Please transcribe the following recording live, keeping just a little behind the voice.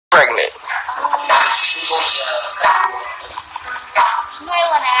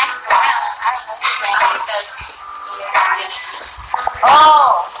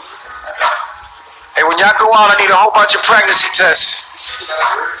Oh. Hey, when y'all go out, I need a whole bunch of pregnancy tests.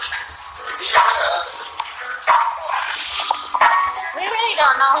 We really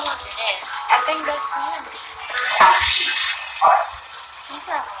don't know who it is. I think that's him. Who's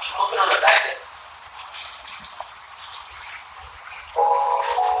that?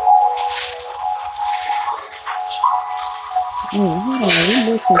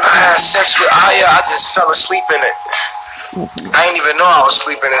 I had sex with Iyah. I just fell asleep in it. I didn't even know I was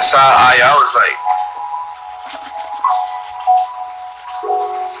sleeping inside Iyah. I was like,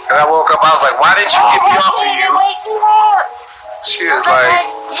 and I woke up. I was like, why didn't you get me off of you? She was like, I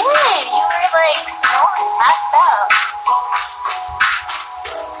did. You were like snoring, passed out.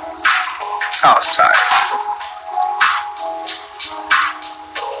 I was tired.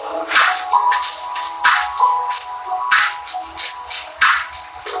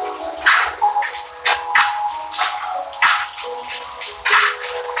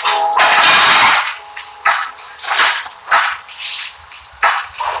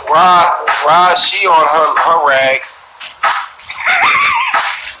 Why she on her rag?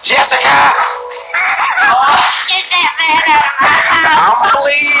 Jessica! Get that man out of my house. I'm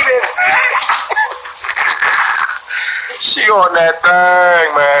bleeding. She on that thing,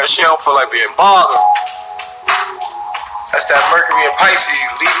 man. She don't feel like being bothered. That's that Mercury and Pisces.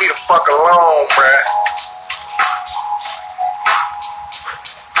 Leave me the fuck alone, bruh.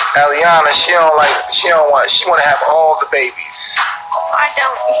 Eliana, she wanna have all the babies. I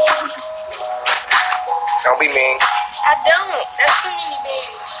don't. Don't be mean. I don't. That's too many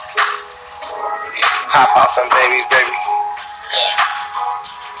babies. Pop out them babies, baby. Yeah.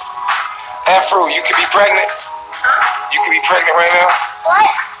 Efferu, you could be pregnant. Huh? You could be pregnant right now.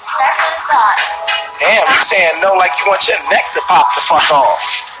 What? That's what I thought. Damn, you saying no like you want your neck to pop the fuck off.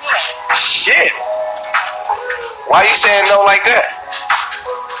 Yeah. Shit. Why you saying no like that?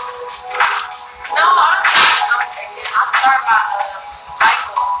 No, I'm pregnant. I'll start my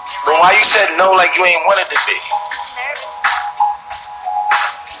cycle. But why you said no like you ain't wanted to be?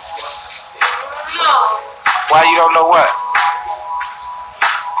 No. Why you don't know what?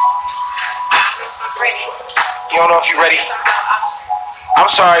 I'm ready. You don't know if you're ready? I'm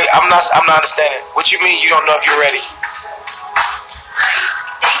sorry, I'm not understanding. What you mean you don't know if you're ready?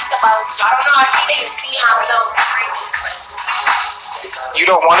 Think about it. I don't know. I can't even see myself pregnant. But You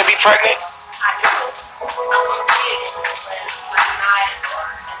don't want to be pregnant? I do. I want kids, but I'm not at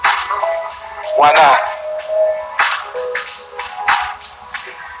this moment. Why not?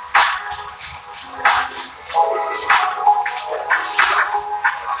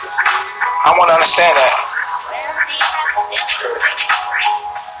 I want to understand that.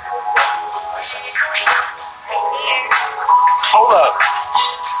 Hold up.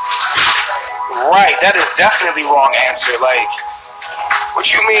 Right, that is definitely wrong answer. Like,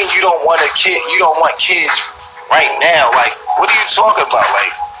 what you mean you don't want a kid? You don't want kids right now? Like, what are you talking about?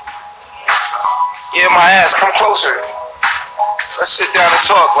 Like, yeah, my ass, come closer. Let's sit down and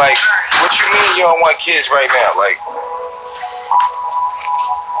talk. Like, what you mean you don't want kids right now? Like,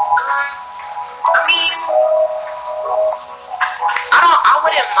 I mean, I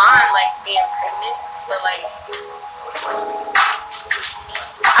wouldn't mind like being pregnant, but like,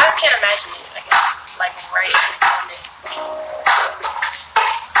 I just can't imagine it. I guess like right at this moment.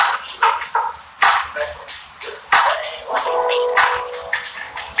 What they say?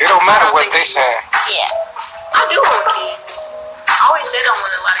 it don't matter what they saying. Yeah, I do want kids. I always said I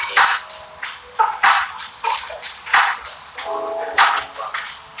want a lot of kids.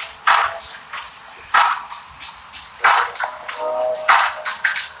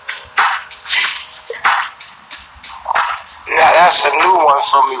 Now that's a new one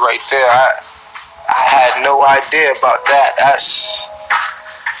for me right there. I had no idea about that. That's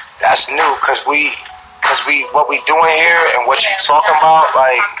new because what we doing here and what you talking about,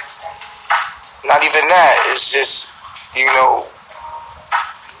 like, not even that. It's just, you know,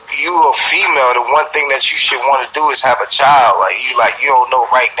 you a female. The one thing that you should want to do is have a child. You don't know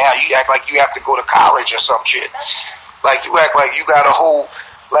right now. You act like you have to go to college or some shit. Like you act like you got a whole,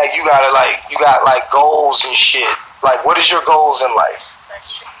 like you got goals and shit. Like, what is your goals in life?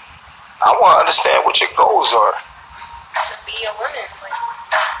 That's true. I want to understand what your goals are. To be a woman, like,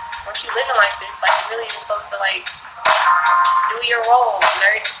 once you living like this, like, you're really just supposed to, like, do your role,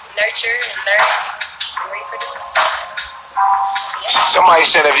 nurture and nurse and reproduce. Yeah. Somebody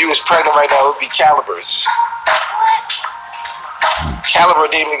said if you was pregnant right now, it would be Calliaber's. Calliaber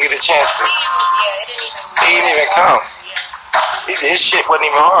didn't even get a chance to. Yeah, He didn't even come. Yeah. His shit wasn't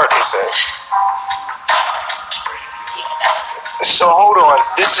even hard, they said. So hold on,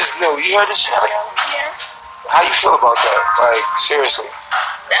 this is new. You heard this shit? Yeah. How you feel about that? Like, seriously.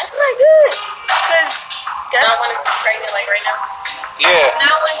 That's not good. Because that's not wanting to be pregnant, like right now. Yeah.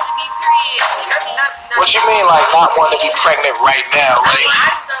 Not wanting to be period. I mean, not what you mean, like, not wanting to be pregnant right now? Like,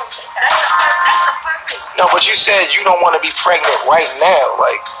 I just don't. That's the purpose. No, but you said you don't want to be pregnant right now.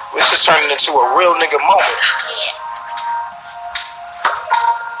 Like, this is turning into a real nigga moment. Yeah.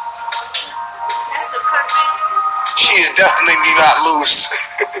 That's the purpose. She is definitely not loose.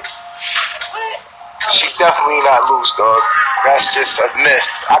 What? She's definitely not loose, dog. That's just a myth.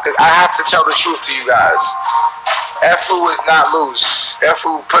 I have to tell the truth to you guys. Efferu is not loose.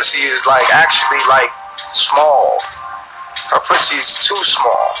 Efferu pussy is like actually like small. Her pussy is too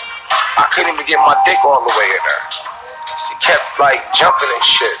small. I couldn't even get my dick all the way in her. She kept like jumping and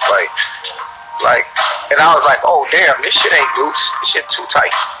shit. Like, and I was like, oh damn, this shit ain't loose. This shit too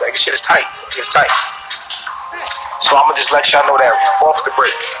tight. Like, this shit is tight. It's tight. So I'm gonna just let y'all know that off the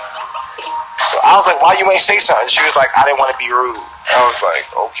break. So I was like, why you ain't say something? She was like, I didn't want to be rude. I was like,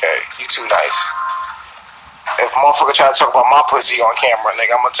 okay, you too nice. If motherfucker try to talk about my pussy on camera,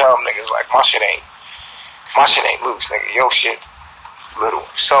 nigga, I'm gonna tell them niggas like, my shit ain't loose, nigga. Yo shit little.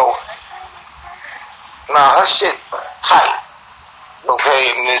 So, nah, her shit tight.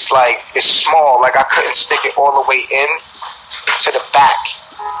 Okay, and it's like, it's small. Like, I couldn't stick it all the way in to the back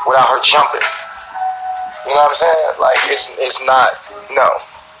without her jumping. You know what I'm saying? Like, it's not, no.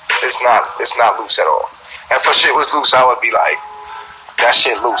 It's not loose at all. And if her shit was loose, I would be like, that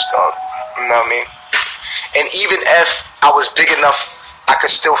shit loose, dog. You know what I mean? And even if I was big enough, I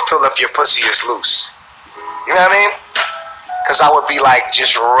could still feel if your pussy is loose. You know what I mean? Because I would be like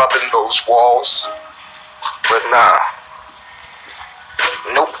just rubbing those walls. But nah.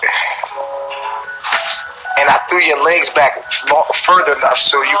 Nope. And I threw your legs back further enough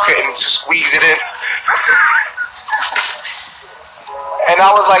so you couldn't squeeze it in. And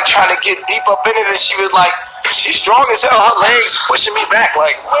I was like trying to get deep up in it, and she was like, she's strong as hell, her legs pushing me back.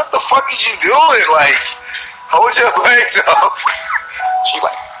 Like, what the fuck is you doing? Like, hold your legs up. She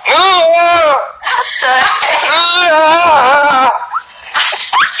like,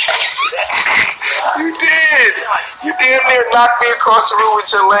 You did. You damn near knocked me across the room with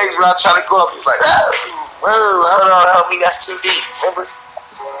your legs when I was trying to go up. You was like, whoa, hold on, help me, that's too deep. Remember?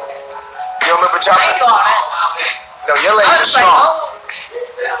 You don't remember jumping? No, your legs are strong.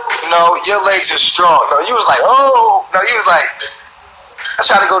 No, your legs are strong. No, you was like, oh. No, you was like, I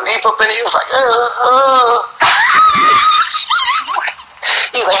tried to go deep up in it. You was like,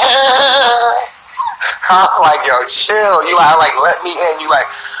 He was like, I'm like, yo, chill. You like, let me in. You like,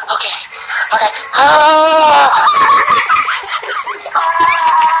 okay.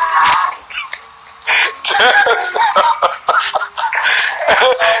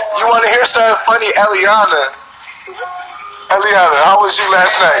 You want to hear something funny, Eliana? Eliana, how was you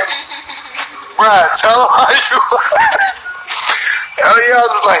last night? Bruh, tell them how you Eliana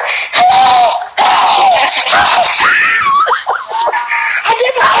was like, I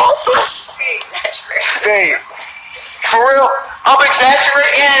didn't hold this. Babe, for real? I'm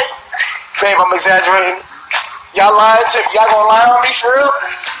exaggerating? Yes. Babe, I'm exaggerating. Y'all lying to me? Y'all gonna lie on me for real?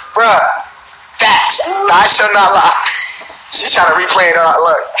 Bruh, facts. I shall not lie. She's trying to replay it.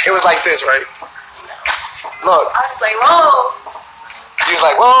 Look, it was like this, right? Look. I was like, whoa. He was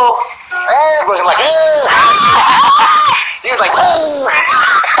like, whoa. He wasn't like, he was like, whoa.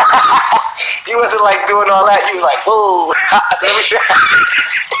 He wasn't like doing all that. He was like, whoa.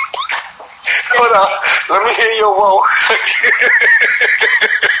 Hold on. Let me hear your whoa.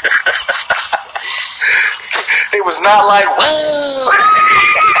 It was not like, whoa.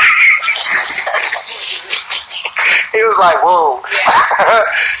 It was like, whoa.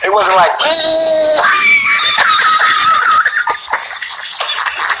 It wasn't like, whoa.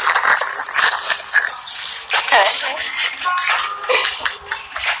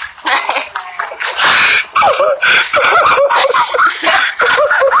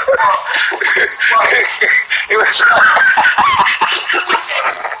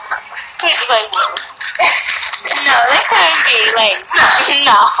 It was like, no, that couldn't be like,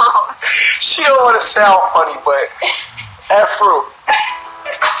 no. She don't want to sound funny, but Efferu,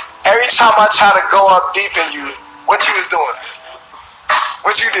 every time I try to go up deep in you, what you was doing?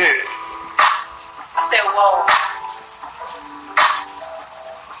 What you did? I said, whoa.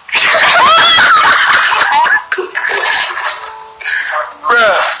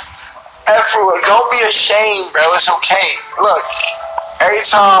 Bruh, Efferu, don't be ashamed, bro. It's okay. Look, every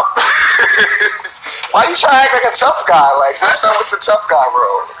time. Why you trying to act like a tough guy? Like, what's up with the tough guy,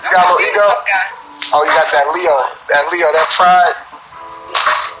 bro? You got a little ego? Oh, you got that Leo, that pride.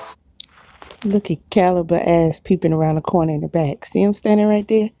 Look at Calliaber ass peeping around the corner in the back. See him standing right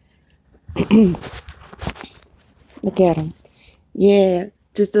there? Look at him. Yeah.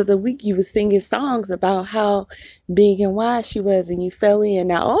 Just the other week you was singing songs about how big and wide she was and you fell in.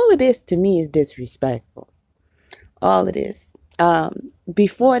 Now all of this to me is disrespectful. All of this.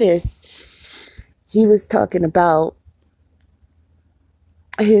 Before this, he was talking about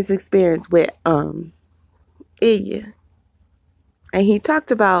his experience with Iyah. And he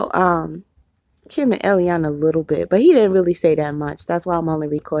talked about Kim and Eliana a little bit, but he didn't really say that much. That's why I'm only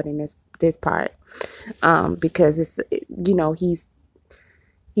recording this part. Because it's, you know, he's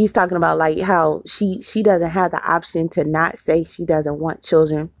talking about like how she doesn't have the option to not say she doesn't want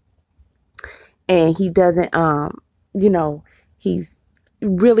children. And he doesn't, you know, he's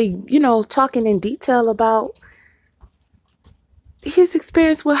really, you know, talking in detail about his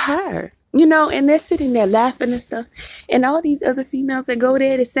experience with her, you know, and they're sitting there laughing and stuff. And all these other females that go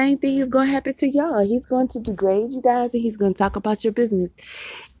there, the same thing is going to happen to y'all. He's going to degrade you guys and he's going to talk about your business.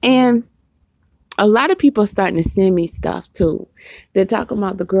 And a lot of people are starting to send me stuff too. They're talking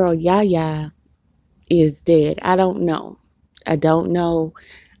about the girl Iyah is dead. I don't know.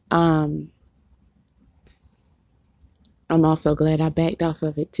 I'm also glad I backed off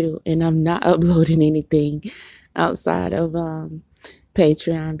of it too. And I'm not uploading anything outside of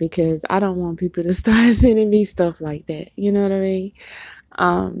Patreon because I don't want people to start sending me stuff like that. You know what I mean?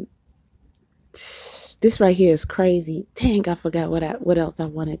 This right here is crazy. Dang, I forgot what else I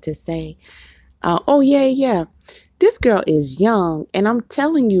wanted to say. Oh yeah. This girl is young, and I'm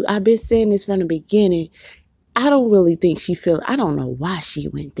telling you, I've been saying this from the beginning. I don't really think I don't know why she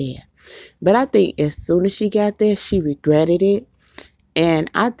went there. But I think as soon as she got there, she regretted it.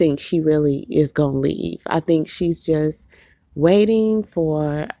 And I think she really is going to leave. I think she's just waiting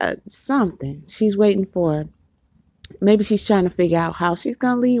for something. She's waiting for, maybe she's trying to figure out how she's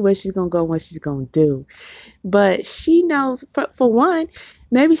going to leave, where she's going to go, what she's going to do. But she knows, for one,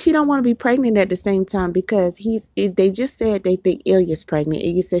 maybe she don't want to be pregnant at the same time because they just said they think Iyah's pregnant.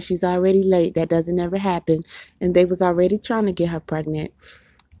 Iyah said she's already late. That doesn't ever happen. And they was already trying to get her pregnant.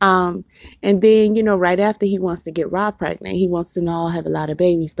 And then, you know, right after he wants to get Rob pregnant, he wants them to all have a lot of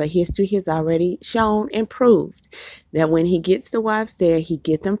babies. But history has already shown and proved that when he gets the wives there, he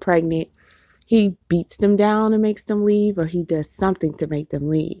gets them pregnant. He beats them down and makes them leave, or he does something to make them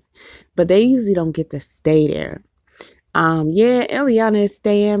leave. But they usually don't get to stay there. Yeah, Eliana is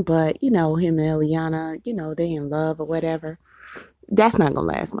staying, but, you know, him and Eliana, you know, they in love or whatever. That's not going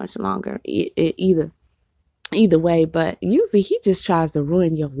to last much longer either way. But usually he just tries to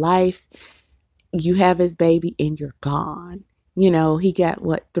ruin your life. You have his baby and you're gone. You know, he got,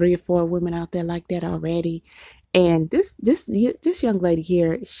 3 or 4 women out there like that already. And this young lady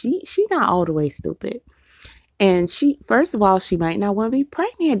here, she's not all the way stupid. And first of all, she might not want to be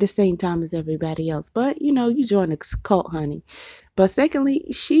pregnant at the same time as everybody else. But, you know, you join a cult, honey. But secondly,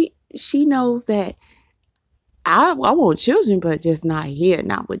 she knows that I want children, but just not here,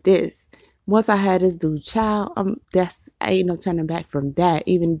 not with this. Once I had this dude child, I ain't no turning back from that,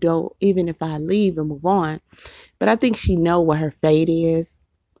 even if I leave and move on. But I think she know what her fate is.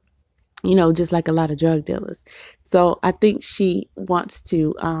 You know, just like a lot of drug dealers. So I think she wants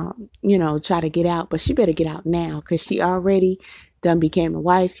to, you know, try to get out. But she better get out now because she already done became a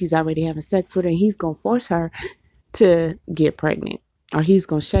wife. He's already having sex with her. And he's going to force her to get pregnant. Or he's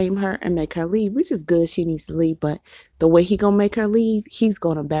going to shame her and make her leave, which is good. She needs to leave. But the way he going to make her leave, he's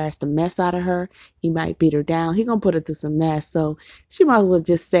going to embarrass the mess out of her. He might beat her down. He going to put her through some mess. So she might as well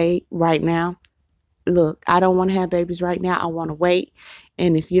just say right now, look, I don't want to have babies right now. I want to wait.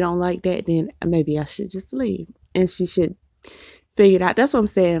 And if you don't like that, then maybe I should just leave. And she should figure it out. That's what I'm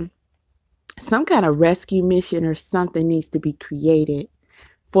saying. Some kind of rescue mission or something needs to be created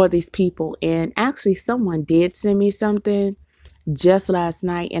for these people. And actually, someone did send me something just last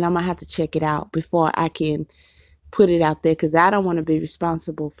night. And I'm going to have to check it out before I can put it out there. Because I don't want to be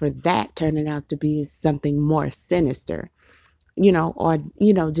responsible for that turning out to be something more sinister. You know, or,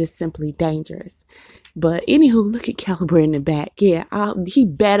 you know, just simply dangerous. But anywho, look at Calliaber in the back. Yeah, he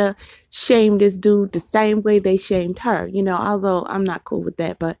better shame this dude the same way they shamed her. You know, although I'm not cool with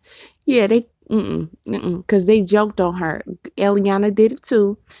that. But yeah, because they joked on her. Eliana did it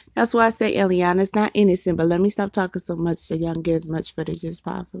too. That's why I say Eliana's not innocent. But let me stop talking so much so y'all can get as much footage as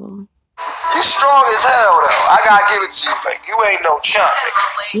possible. You strong as hell, though. I gotta give it to you. Like, you ain't no chump.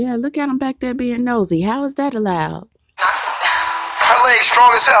 Yeah, look at him back there being nosy. How is that allowed? Her legs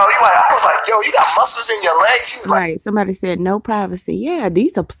strong as hell. I was like, yo, you got muscles in your legs? She was right. Somebody said no privacy. Yeah,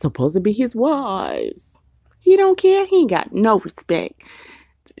 these are supposed to be his wives. He don't care. He ain't got no respect.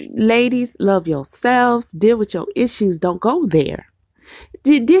 Ladies, love yourselves. Deal with your issues. Don't go there.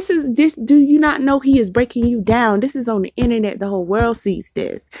 This. Do you not know he is breaking you down? This is on the internet. The whole world sees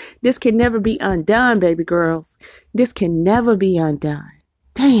this. This can never be undone, baby girls. This can never be undone.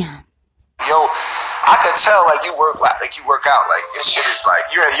 Damn. Yo, I could tell like you work out. Like this shit is like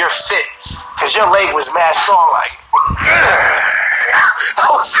you're fit because your leg was mad strong. Like I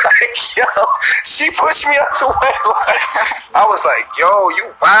was like, yo, she pushed me out the way. Like I was like, yo,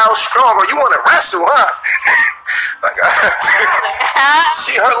 you wild strong, or you want to wrestle, huh? Like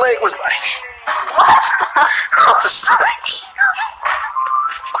her leg was like, I was like.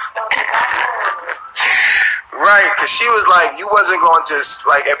 Right, because she was like, you wasn't going to just,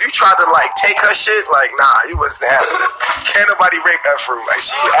 like, if you tried to, like, take her shit, like, nah, you wasn't having it. Can't nobody rape Efferu. Like,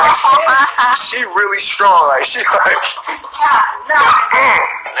 she actually, she really strong. Like, she like,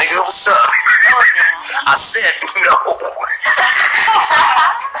 nigga, what's up? I said no.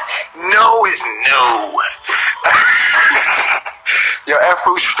 No is no. Yo,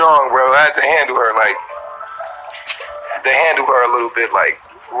 Efferu strong, bro. I had to handle her, like, a little bit, like,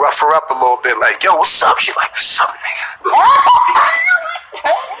 rough her up a little bit, like, yo, what's up? She like, what's up, nigga?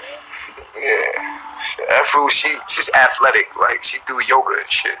 Yeah. Efferu, she's athletic, like, she do yoga and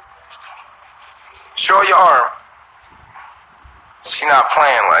shit. Show your arm. She not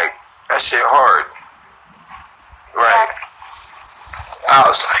playing, like, that shit hard. Right. I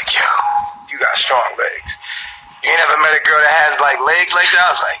was like, yo, you got strong legs. You ain't never met a girl that has, like, legs like that?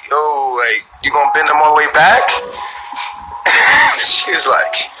 I was like, yo, like, you gonna bend them all the way back? She was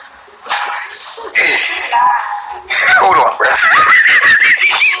like, hold on, bro.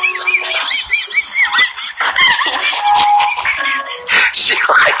 She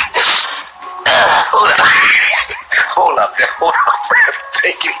like, hold up, bro.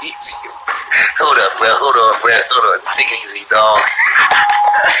 Take it easy. Hold up, bro. Take it easy, dog.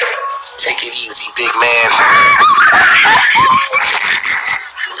 Take it easy, big man.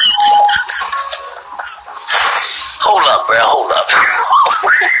 Hold up, bro.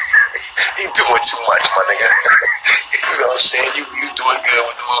 You doing too much, my nigga. You know what I'm saying? You doing good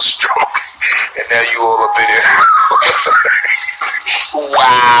with the little stroke. And now you all up in here.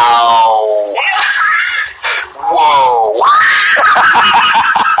 Wow. Whoa.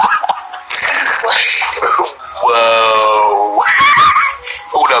 Whoa.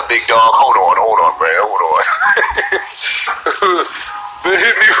 Hold up, big dog. Hold on, bro. Hold on. But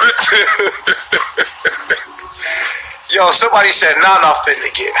hit me with the... Yo, somebody said Nana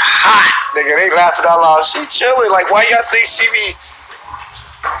finna get hot. Nigga, they laughing out loud. She chilling. Like, why y'all think she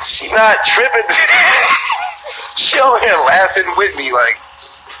not tripping? She over here laughing with me. Like,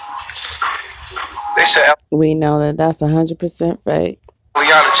 they said... We know that that's 100% fake.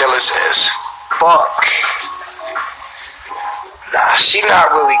 Eliana jealous as fuck. Nah, she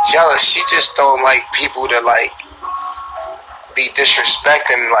not really jealous. She just don't like people to, like, be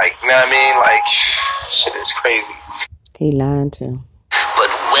disrespecting, like, you know what I mean? Like, shit is crazy. He lying too.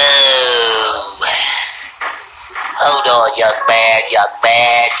 But whoa, hold on, young man. You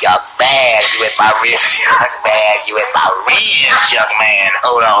in my ribs, young man.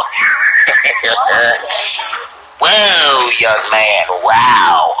 Hold on. Whoa, young man.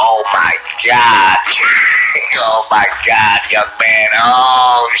 Wow. Oh my God. Oh my God, young man.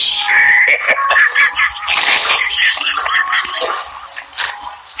 Oh shit.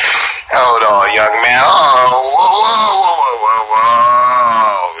 Hold on, young man. Oh,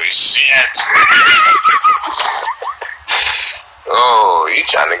 whoa, shit. Oh, you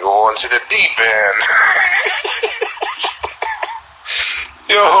trying to go on to the deep end.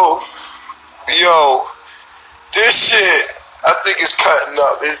 Yo, this shit, I think it's cutting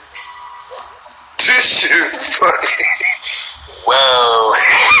up. This shit funny. Whoa.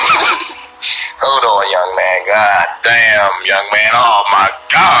 Hold on, young man. God damn, young man. Oh my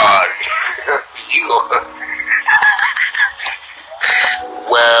God. You.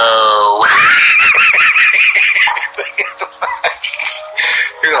 Whoa.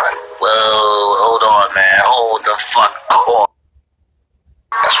 You're like, whoa. Hold on, man. Hold the fuck on.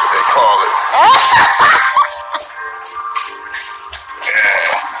 That's what they call it.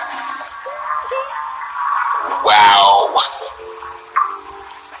 Yeah. Wow.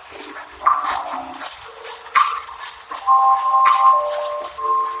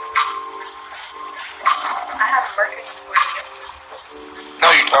 Mercury Scorpio. No,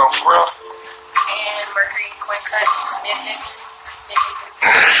 you don't, for real. And Mercury Quincunts, Midnight.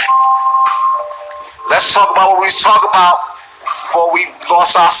 Let's talk about what we was talking about before we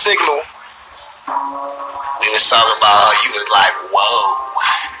lost our signal. We was talking about how you was like, whoa.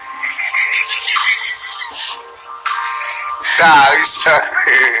 Nah,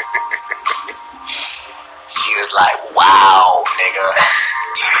 she was like, wow, nigga.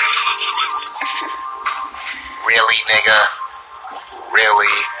 Really, nigga?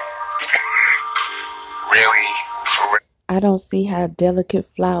 Really? Really? For real? I don't see how a delicate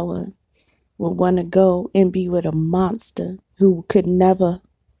flower would want to go and be with a monster who could never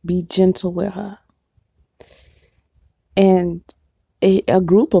be gentle with her. And a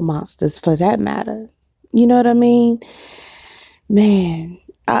group of monsters for that matter. You know what I mean? Man,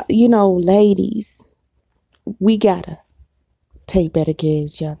 ladies, we gotta take better care of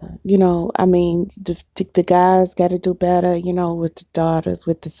each other. I mean, the guys gotta do better, with the daughters,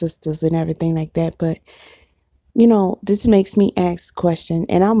 with the sisters and everything like that. But, this makes me ask a question,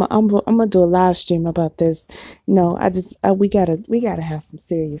 and I'm gonna do a live stream about this. We gotta have some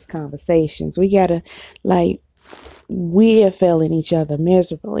serious conversations. We gotta, we are failing each other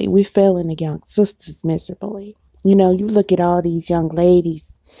miserably. We're failing the young sisters miserably. You look at all these young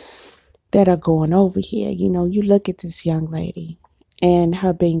ladies that are going over here. You look at this young lady and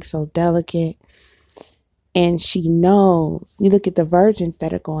her being so delicate, and she knows. You look at the virgins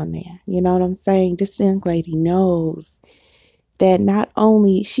that are going there. You know what I'm saying? This young lady knows that not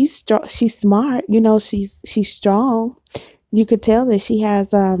only she's smart. She's strong. You could tell that she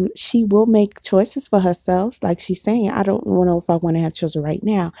has, she will make choices for herself. Like she's saying, I don't know if I want to have children right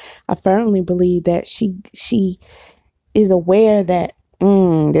now. I firmly believe that she is aware that,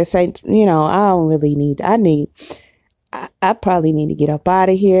 this ain't, I probably need to get up out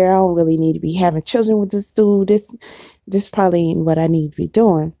of here. I don't really need to be having children with this dude. This probably ain't what I need to be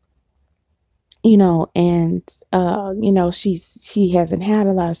doing. And, she hasn't had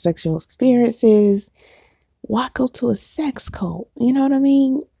a lot of sexual experiences. Why go to a sex cult? You know what I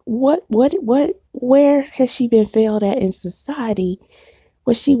mean? Where has she been failed at in society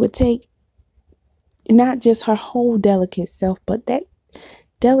where she would take not just her whole delicate self, but that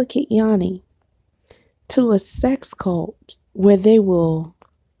delicate Yanni to a sex cult where they will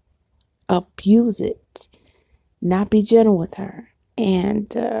abuse it, not be gentle with her.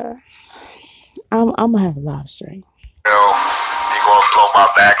 And I'm gonna have a live stream. You gonna blow my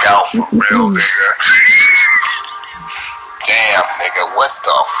back out for real, nigga? Damn, nigga, what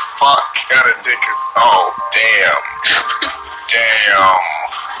the fuck kind of dick is? Oh, damn. Damn.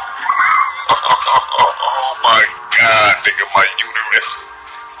 Oh my God, nigga, my uterus.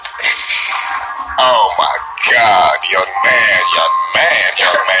 Oh my God, young man.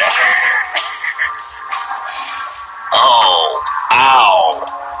 Oh, ow.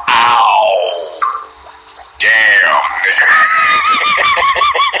 Damn, nigga.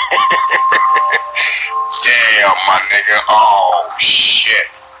 Damn, my nigga. Oh, shit.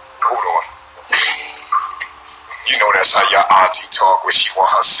 Hold on. That's how your auntie talk when she want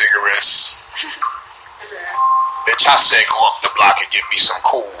her cigarettes. Bitch, I said go up the block and get me some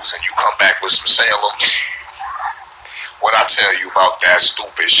cools, and you come back with some Salem. What I tell you about that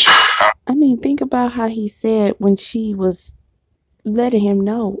stupid shit, huh? I mean, think about how he said when she was letting him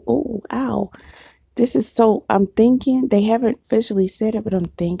know, oh, ow. This is so, I'm thinking, they haven't officially said it, but I'm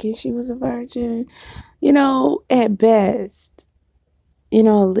thinking she was a virgin. At best,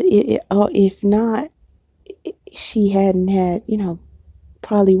 if not, she hadn't had,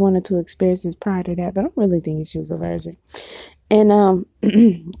 probably 1 or 2 experiences prior to that, but I'm really thinking she was a virgin. And,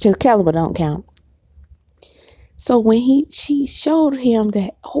 because Calliaber don't count. So when she showed him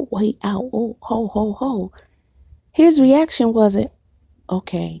that, oh, wait, ow, oh, ho, his reaction wasn't,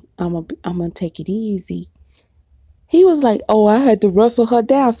 okay, I'm gonna take it easy. He was like, oh, I had to wrestle her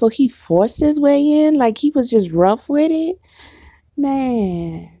down. So he forced his way in, like he was just rough with it.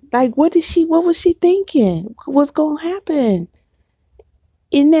 Man, like what was she thinking? What's gonna happen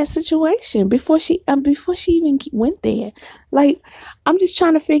in that situation before she even went there? Like, I'm just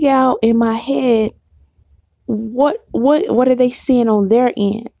trying to figure out in my head what are they seeing on their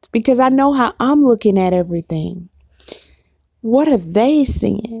end? Because I know how I'm looking at everything. What are they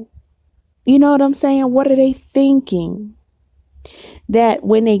seeing? You know what I'm saying? What are they thinking? That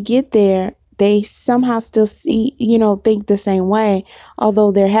when they get there, they somehow still see, think the same way.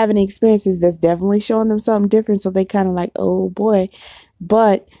 Although they're having experiences that's definitely showing them something different. So they kind of like, oh boy.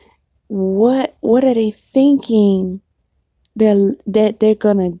 But what are they thinking that they're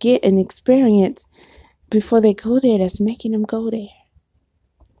going to get an experience before they go there that's making them go there?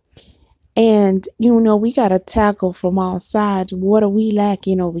 And, we got to tackle from all sides. What are we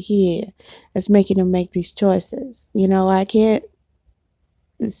lacking over here that's making them make these choices? I can't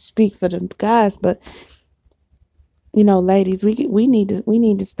speak for the guys, but, ladies, we need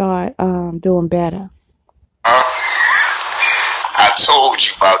to start doing better. I told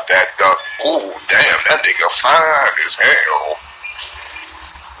you about that duck. Ooh, damn, that nigga fine as hell.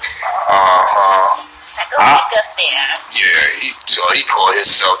 Yeah, he called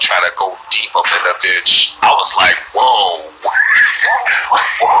himself trying to go deep up in the bitch. I was like, whoa.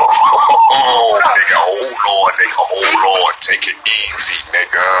 Whoa, nigga, hold on, take it easy,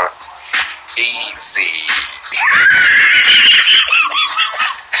 nigga. Easy.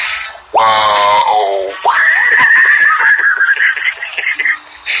 Whoa.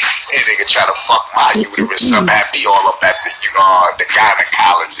 Hey, nigga try to fuck my uterus up, had me all up at the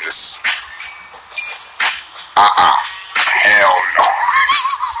gynecologist. Hell no.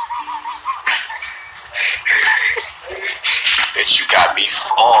 Bitch, you got me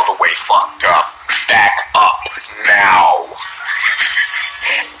all the way fucked up. Back up now.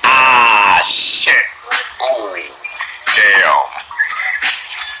 Shit. Ooh, damn.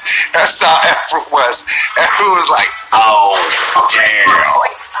 That's how Efferu was. Efferu was like, oh, damn.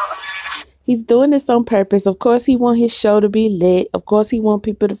 He's doing this on purpose. Of course, he want his show to be lit. Of course, he want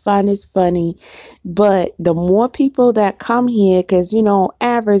people to find this funny. But the more people that come here, because, you know,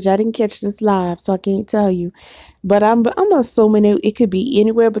 average, I didn't catch this live, so I can't tell you. But I'm assuming it could be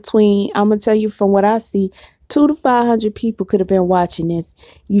anywhere between, I'm going to tell you from what I see, 200 to 500 people could have been watching this.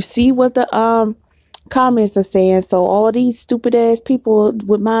 You see what the comments are saying. So all these stupid ass people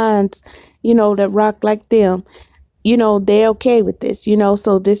with minds, you know, that rock like them, you know, they're okay with this, you know.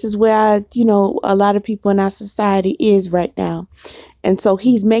 So this is where a lot of people in our society is right now. And so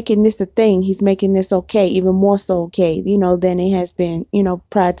he's making this a thing. He's making this okay, even more so okay, you know, than it has been, you know,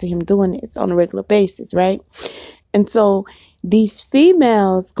 prior to him doing this on a regular basis, right? And so these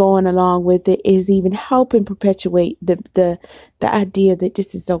females going along with it is even helping perpetuate the idea that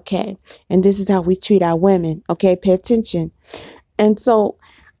this is okay. And this is how we treat our women. Okay, pay attention. And so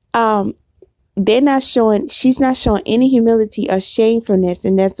she's not showing any humility or shamefulness.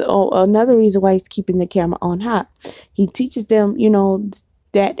 And that's another reason why he's keeping the camera on her. He teaches them, you know,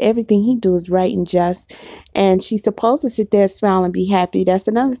 that everything he do is right and just. And she's supposed to sit there, smile, and be happy. That's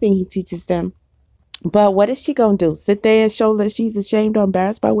another thing he teaches them. But what is she going to do? Sit there and show that she's ashamed or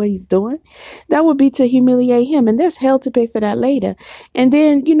embarrassed by what he's doing? That would be to humiliate him. And there's hell to pay for that later. And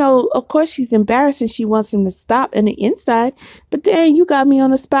then, you know, of course, she's embarrassed and she wants him to stop in the inside. But then you got me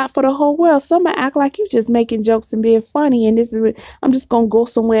on the spot for the whole world. So I'm going to act like you're just making jokes and being funny. And I'm just going to go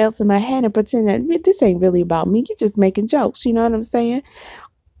somewhere else in my head and pretend that this ain't really about me. You're just making jokes. You know what I'm saying?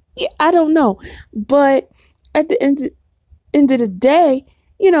 Yeah, I don't know. But at the end of the day,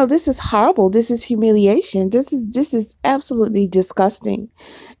 you know, this is horrible. This is humiliation. This is absolutely disgusting,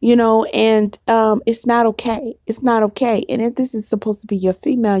 you know, and it's not okay. It's not okay. And if this is supposed to be your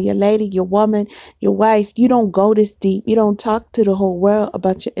female, your lady, your woman, your wife, you don't go this deep. You don't talk to the whole world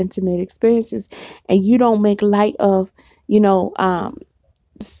about your intimate experiences, and you don't make light of, you know,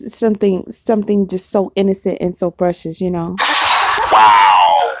 something just so innocent and so precious, you know.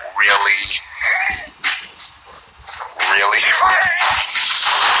 Wow, really? Really?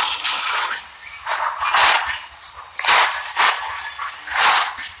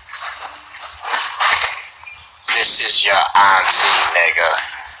 This is your auntie, nigga.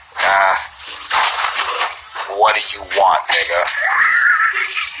 What do you want, nigga?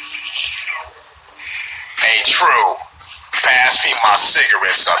 Hey, True. Pass me my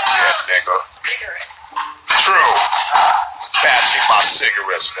cigarettes up there, nigga. True. Pass me my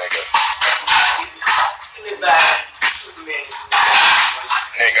cigarettes, nigga. Give me back.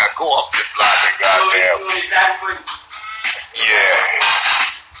 Nigga, go up this block and goddamn. Yeah.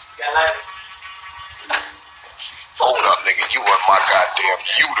 Hold up, nigga, you in my goddamn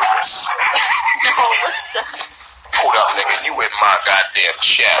uterus. Hold up, nigga, you in my goddamn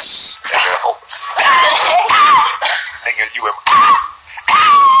chest. Nigga, nigga, you in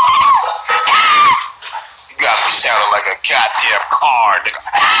You got me sounding like a goddamn car, nigga.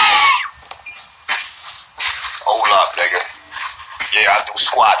 Hold up, nigga. Yeah, I do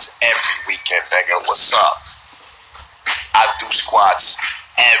squats every weekend, nigga. What's up? I do squats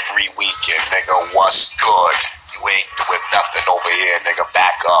every weekend, nigga. What's good? You ain't doing nothing over here, nigga.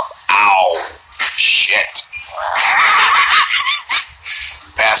 Back up. Ow. Shit.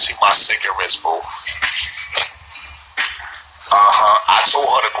 Pass me my cigarettes, boo. I told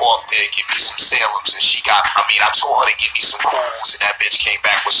her to go up there and give me some Salems, and I told her to give me some Cools, and that bitch came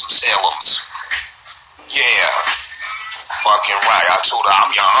back with some Salems. Yeah. Fucking right. I told her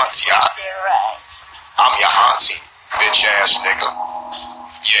I'm your auntie. I'm your auntie, bitch ass nigga.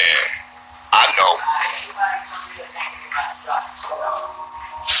 Yeah. I know.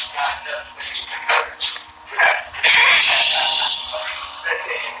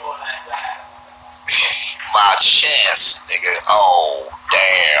 My chest, nigga. Oh,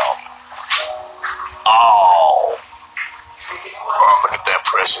 damn. Oh. Oh, look at that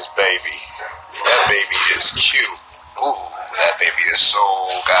precious baby. That baby is cute. Ooh, that baby is so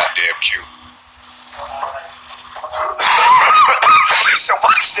goddamn cute.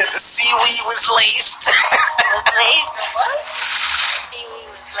 Somebody said the seaweed was laced. Was laced? What? Seaweed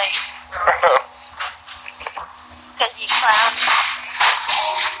was laced. Cause you clown.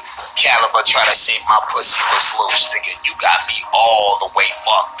 Calliaber trying to say my pussy was loose, nigga. You got me all the way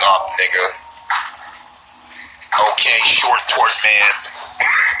fucked up, nigga. Okay, short tort man.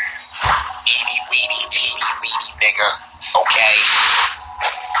 Eeny weeny teeny weeny nigga. Okay.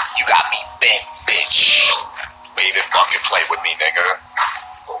 You got me bent, bitch. Baby, fucking play with me, nigga.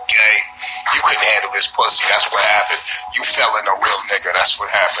 Okay? You couldn't handle this pussy, that's what happened. You fell in a real nigga, that's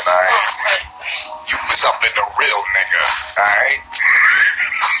what happened, alright? You was up in the real nigga, alright?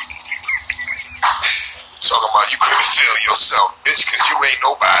 Talking about you couldn't feel yourself, bitch, cause you ain't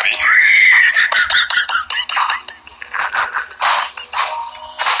nobody.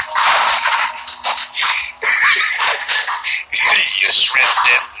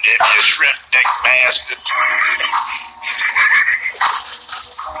 You shrimp dick bastard.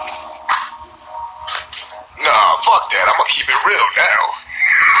 Nah, fuck that. I'ma keep it real now.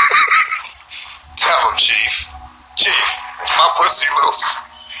 Tell him, Chief. Chief, is my pussy loose?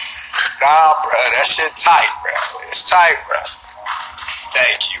 Nah, bruh, that shit tight, bruh. It's tight, bruh.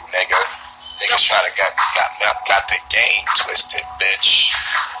 Thank you, nigga. Niggas trying to got the game twisted, bitch.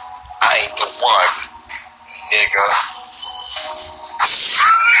 I ain't the one, nigga.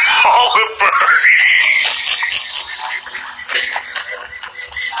 Smalliber.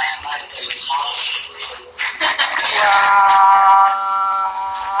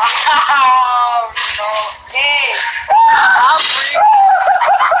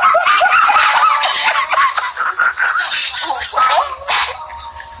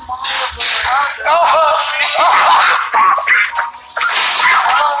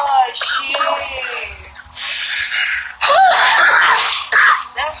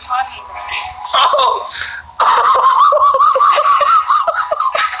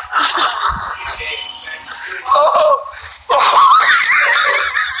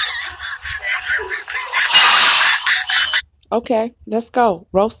 Okay, let's go.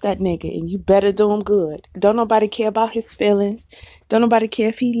 Roast that nigga, and you better do him good. Don't nobody care about his feelings. Don't nobody care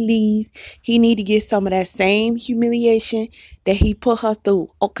if he leaves. He need to get some of that same humiliation that he put her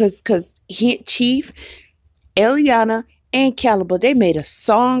through. Oh, cause Chief, Eliana, and Calliaber, they made a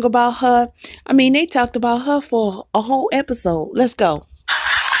song about her. I mean, they talked about her for a whole episode. Let's go.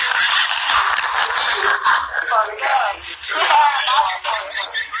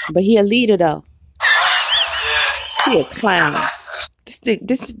 But he a leader though. He a clown.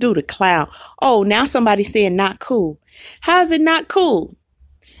 This dude a clown. Oh, now somebody's saying not cool. How's it not cool?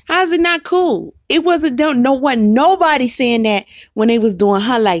 How's it not cool? It wasn't nobody saying that when they was doing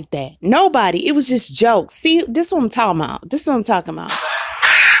her like that. Nobody. It was just jokes. See, this is what I'm talking about. This is what I'm talking about.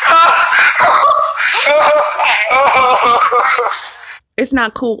 It's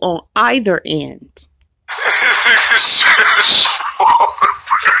not cool on either end.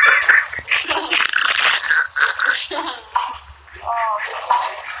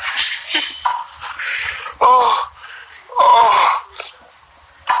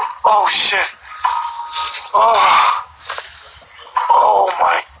 Oh shit. Oh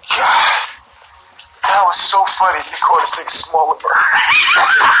my god. That was so funny. You called this nigga Smalliber.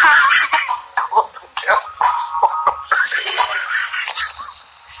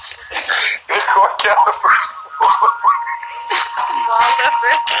 They called Calliaber Smalliber.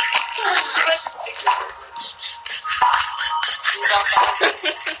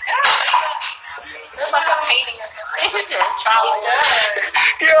 It's like a painting or something.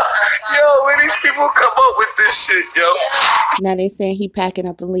 Yo, where these people come up with this shit, yo? Now they saying he packing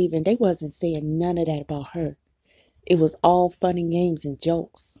up and leaving. They wasn't saying none of that about her. It was all fun and games and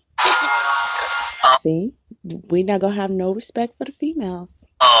jokes. See? We not gonna have no respect for the females.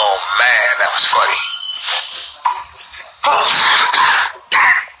 Oh man, that was funny.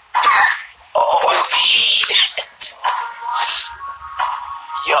 Oh shit.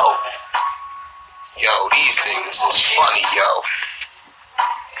 Yo, these niggas is funny, yo.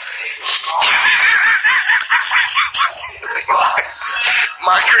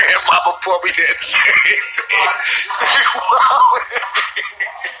 My grandmama bought me that shit.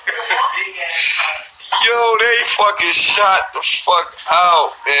 Yo, they fucking shot the fuck out,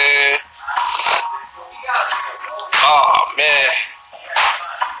 man. Oh, man.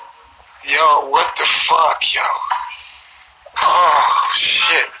 Yo, what the fuck, yo? Oh,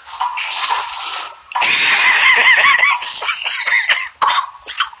 shit.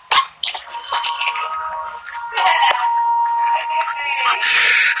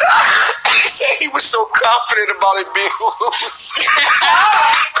 He was so confident about it being loose. He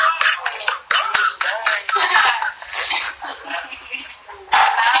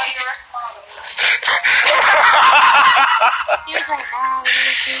was like, nah,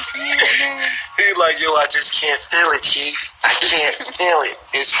 he's like, yo, I just can't feel it, Chief. I can't feel it.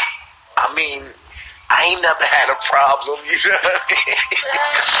 I ain't never had a problem, you know what I mean?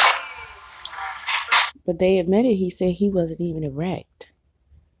 But they admitted he said he wasn't even erect.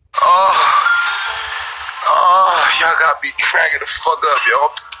 Y'all gotta be cracking the fuck up, yo.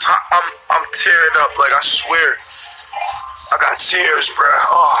 I'm tearing up, like, I swear. I got tears, bro.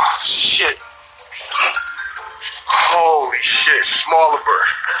 Oh, shit. Holy shit. Smalliber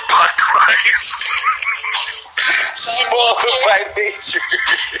by Christ. Smalliber by nature.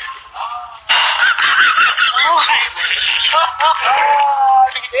 Oh,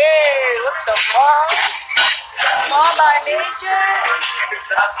 yeah, what the fuck? Small by nature?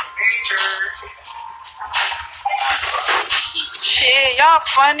 Not nature. Shit, y'all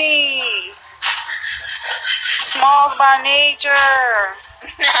funny. Smalls by nature.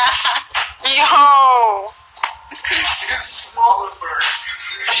 Yo. Smalliber.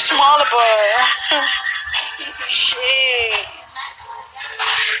 Smalliber. Shit.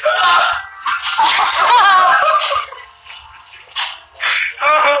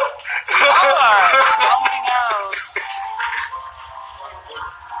 Something else.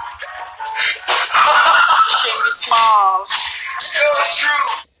 Shimmy Smalls. Still true.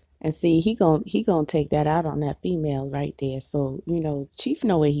 And see, he gon' take that out on that female right there. So, you know, Chief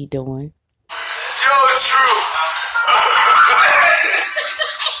know what he doing. Yo, it's true.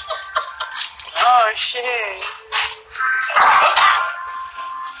 Oh shit.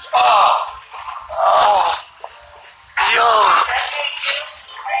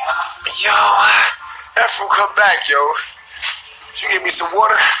 Yo, Efferu, come back, yo. You give me some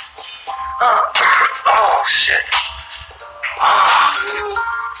water? Oh, shit.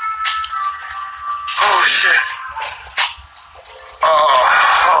 Oh, shit.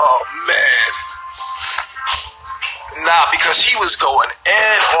 Oh, man. Nah, because he was going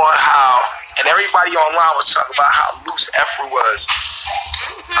in on how, and everybody online was talking about how loose Efferu was.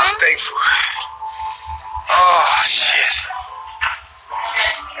 I'm thankful. Oh, shit.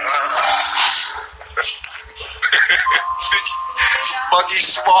 Monkey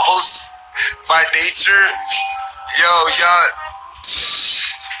Smalls by nature. Yo, y'all.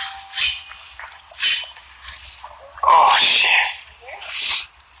 Oh, shit.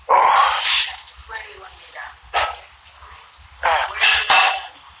 Oh, shit.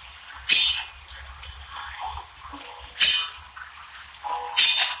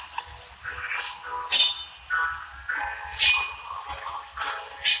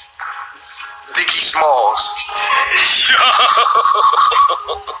 Smalls.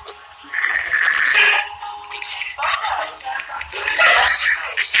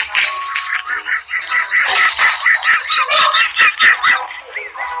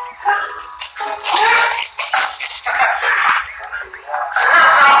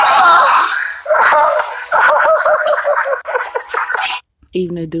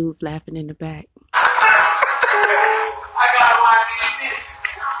 Even the dudes laughing in the back.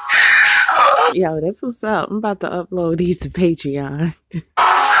 Yo, that's what's up. I'm about to upload these to Patreon. He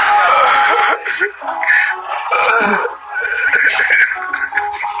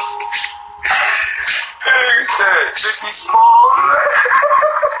said, Chicky Smalls.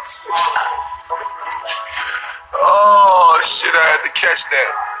 Oh, shit, I had to catch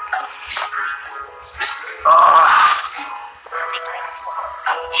that.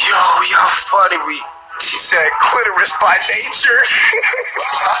 Yo, y'all funny. She said clitoris by nature.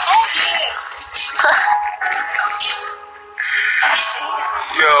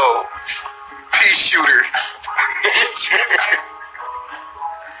 Yo, pea shooter.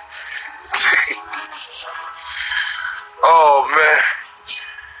 Oh, man.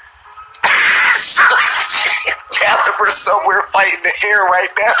 Calliaber somewhere fighting the air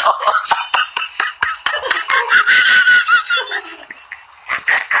right now.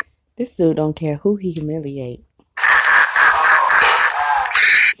 This dude don't care who he humiliate.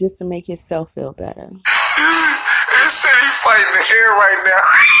 Just to make himself feel better. They said he fighting the air right now.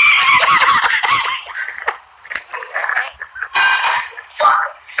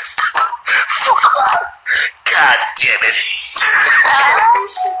 God damn it.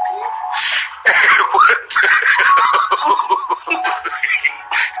 What the hell?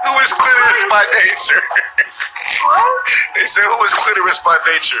 Who is clitoris by nature? They said who is clitoris by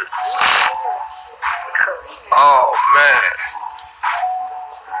nature? Oh, man.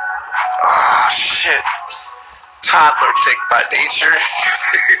 Oh, shit. Toddler dick by nature.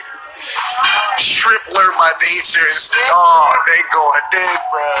 Shrimpler by nature. Oh, they going in,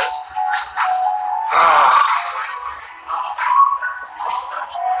 bro.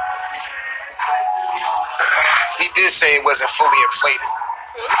 He did say it wasn't fully inflated.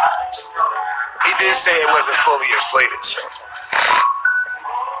 He did say it wasn't fully inflated, so.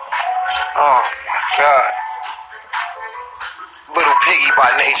 Oh my God. Little piggy by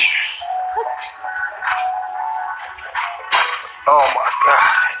nature. Oh my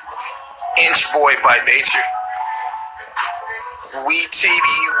God. Inch boy by nature. Wee TD,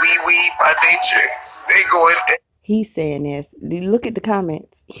 wee by nature. They going. He's saying this. Look at the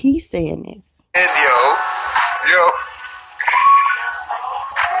comments. He's saying this. And yo.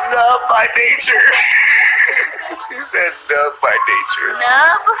 Love by nature. He said nub by nature.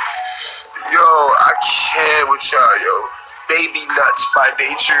 Nub? Yo, I can't with y'all, yo. Baby nuts by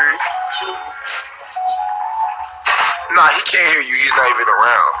nature. Nah, he can't hear you. He's not even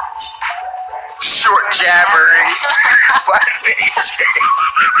around. Short jabbering by nature.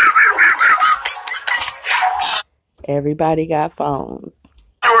 Everybody got phones.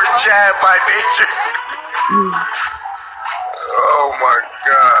 Short jab by nature. Oh my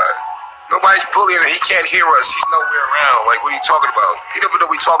God. Nobody's bullying him. He can't hear us. He's nowhere around. Like, what are you talking about? He never know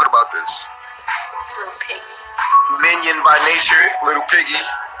we talking about this. Little piggy. Minion by nature. Little piggy.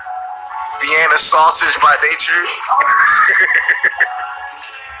 Vienna sausage by nature.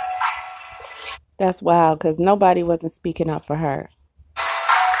 That's wild because nobody wasn't speaking up for her.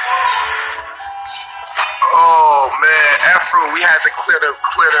 Oh man, Efferu, we had to clear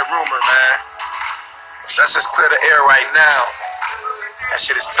the rumor, man. Let's just clear the air right now. That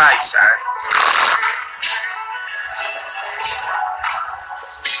shit is tight, son.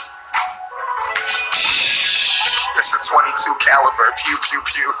 It's a 22 caliber. Pew pew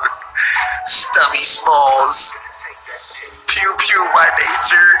pew. Stubby Smalls. Pew pew by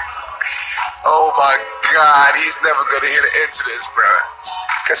nature. Oh my God, he's never gonna hit an end to this, bro.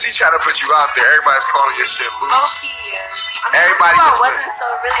 Cause he trying to put you out there. Everybody's calling your shit loose. Oh, he is. I mean, Everybody I was wasn't, so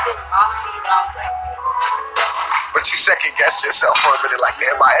it really didn't bother me, but I was like, but you second guessed yourself for a minute, like,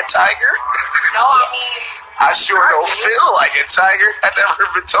 am I a tiger? no, I mean, I sure don't feel like a tiger. I've never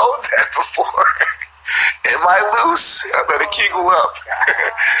been told that before. Am I loose? I better kegel up.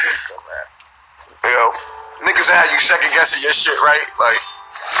 Yo, niggas had you second guessing your shit, right? Like,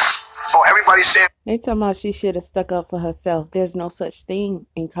 oh, everybody saying They talking about she should have stuck up for herself. There's no such thing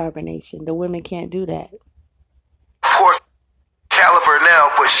in carbonation. The women can't do that. poor Calliaber now,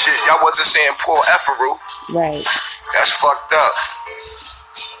 but shit, y'all wasn't saying poor Efferu. Right. That's fucked up.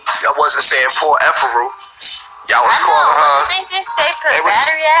 Y'all wasn't saying poor Efferu. Y'all was calling her. What did they just say? Put It was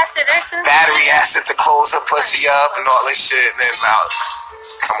battery acid or something? battery acid to close her pussy up and all this shit. And then now,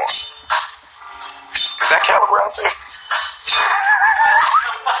 come on. Is that Calliaber out there?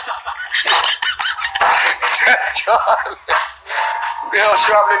 That's John. They all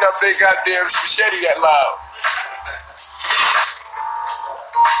sharpening up their goddamn machete that loud.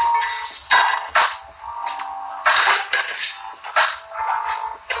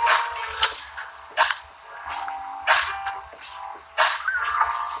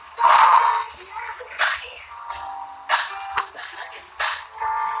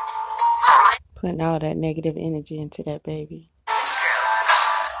 Putting all that negative energy into that baby.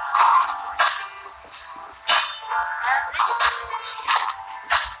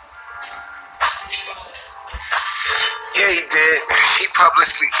 Yeah, he did. He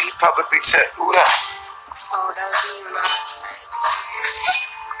publicly said, who that? Oh, that was me.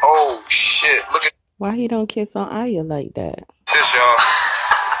 Oh shit! Look at Why he don't kiss on Iyah like that? this, y'all.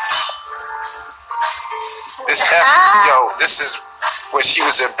 This yo, this is when she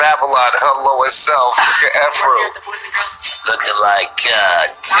was in Babylon, her lowest self. Look at Efferu. Looking like, God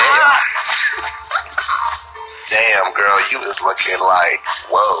damn. Damn, girl, you was looking like,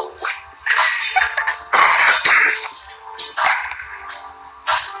 whoa.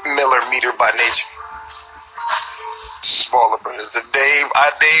 Millimeter by nature. Smalliber is the name.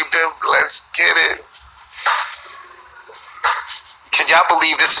 I named him. Let's get it. Can y'all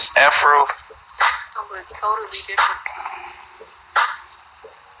believe this is Efferu? I would totally different.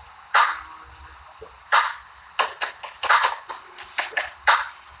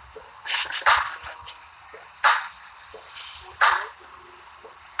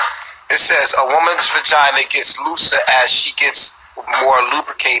 It says a woman's vagina gets looser as she gets more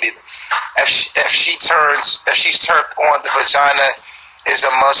lubricated. If she's turned on, the vagina is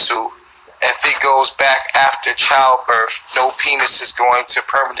a muscle. If it goes back after childbirth, no penis is going to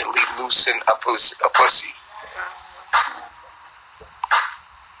permanently loosen a pussy.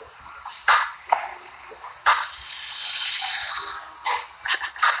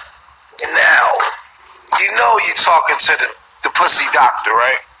 You know you're talking to the pussy doctor,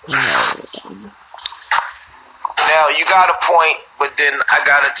 right? Now, you got a point, but then I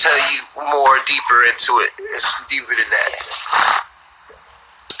got to tell you more deeper into it. It's deeper than that.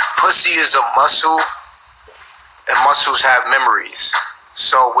 Pussy is a muscle, and muscles have memories.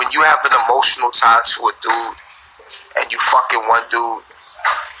 So when you have an emotional tie to a dude, and you fucking one dude,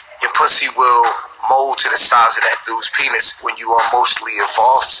 your pussy will mold to the size of that dude's penis when you are emotionally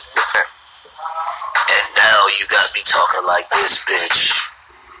involved with him. And now you got me talking like this, bitch.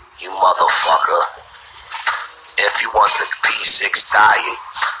 You motherfucker. If you want the P6 diet,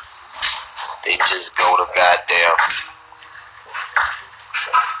 then just go to goddamn.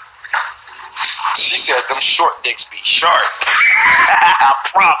 She said them short dicks be sharp. I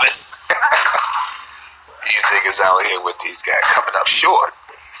promise. These niggas out here with these guys coming up short.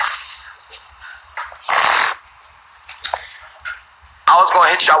 I was gonna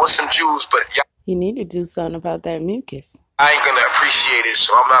hit y'all with some Jews, but y'all. You need to do something about that mucus. I ain't gonna appreciate it,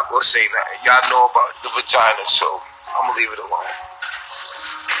 so I'm not gonna say that. Y'all know about the vagina, so I'm gonna leave it alone.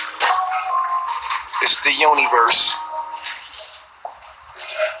 It's the universe.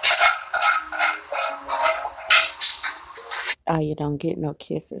 Oh, you don't get no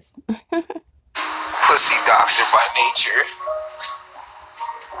kisses. Pussy doctor by nature.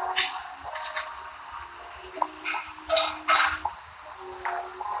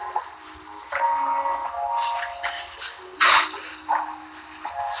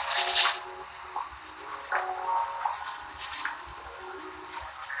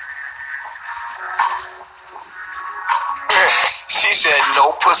 She said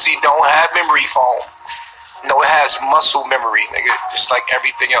no pussy don't have memory foam. No, it has muscle memory, nigga. Just like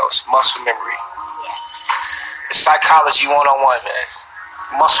everything else. Muscle memory. It's psychology 101, man.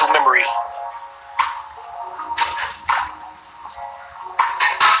 Muscle memory.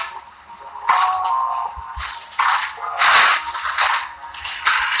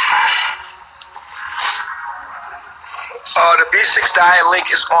 The B6 diet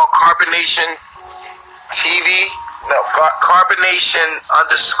link is on Carbonnation TV. No, Carbonnation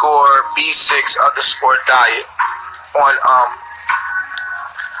 _B6 _diet on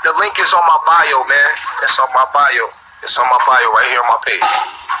the link is on my bio, man. It's on my bio. It's on my bio right here on my page.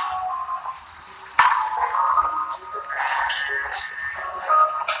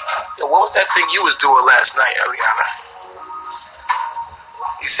 Yo, what was that thing you was doing last night, Eliana?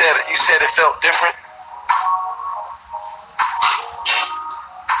 You said it felt different.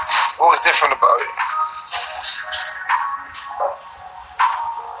 What was different about it?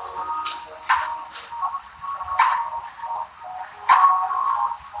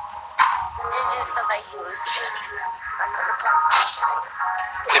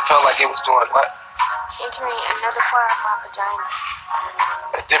 It felt like it was doing what? Entering another part of my vagina.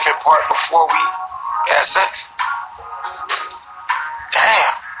 A different part before we had sex?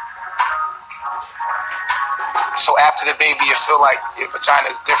 Damn. So after the baby, you feel like your vagina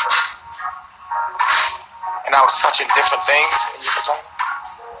is different. And I was touching different things in your vagina?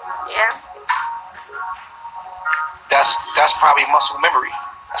 Yeah. That's probably muscle memory.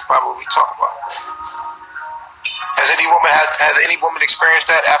 That's probably what we talk about. Has any woman experienced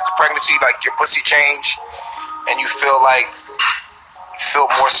that after pregnancy, like your pussy change, and you feel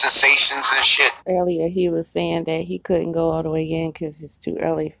more sensations and shit? Earlier, he was saying that he couldn't go all the way in because it's too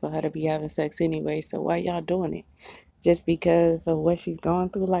early for her to be having sex anyway. So why y'all doing it? Just because of what she's going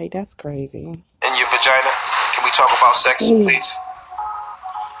through? Like, that's crazy. In your vagina? Can we talk about sex, please?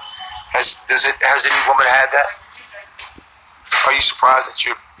 Has any woman had that? Are you surprised that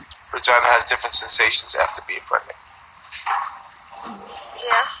your vagina has different sensations after being pregnant?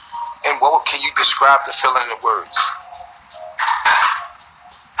 Yeah. And can you describe the feeling in words?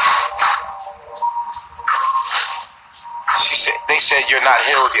 They said you're not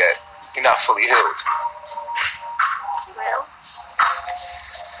healed yet. You're not fully healed. Well,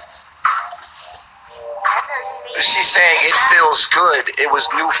 she's saying it feels good. It was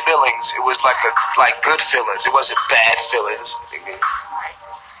new feelings. It was like good feelings. It wasn't bad feelings.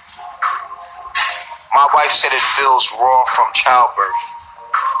 My wife said it feels raw from childbirth.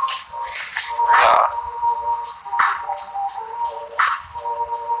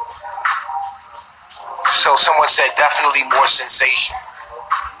 So someone said definitely more sensation.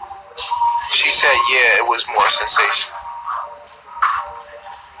 She said, yeah, it was more sensation.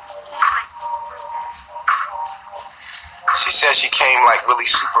 She said she came like really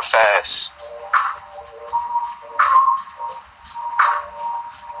super fast.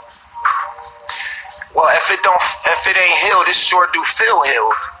 Well, if it ain't healed, it sure do feel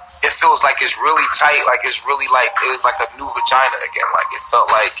healed. It feels like it's really tight, it was like a new vagina again. Like it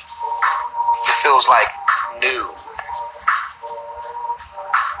feels like new.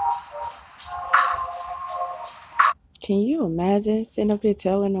 Can you imagine sitting up here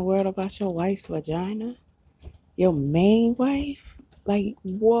telling the world about your wife's vagina? Your main wife? Like,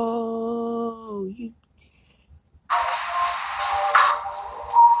 whoa.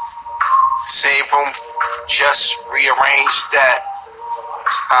 Save room, just rearrange that.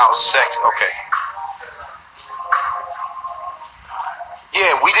 How sex, okay.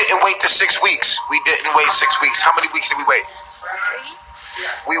 Yeah, we didn't wait to 6 weeks. We didn't wait 6 weeks. How many weeks did we wait?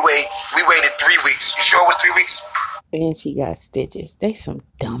 We waited 3 weeks. You sure it was 3 weeks? And she got stitches. They some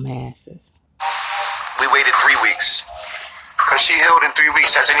dumbasses. We waited 3 weeks. Cause she healed in 3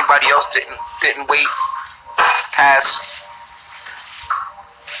 weeks. Has anybody else didn't wait past?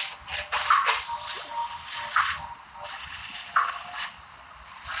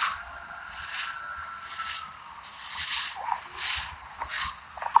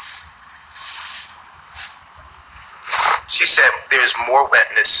 She said there's more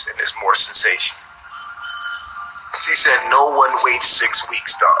wetness and there's more sensation. She said no one waits 6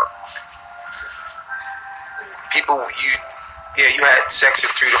 weeks, dog. People, you had sex in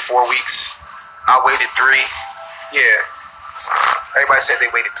 3 to 4 weeks. I waited 3. Yeah. Everybody said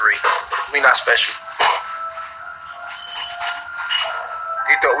they waited 3. We not special.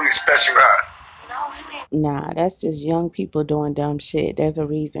 You thought we were special, huh? Nah, that's just young people doing dumb shit. There's a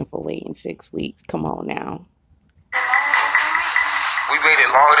reason for waiting 6 weeks. Come on now. We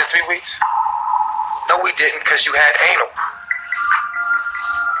waited longer than 3 weeks? No, we didn't, because you had anal.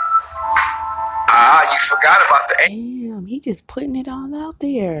 You forgot about the anal. Damn, he just putting it all out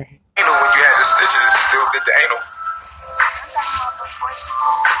there. Anal when you had the stitches, you still did the anal.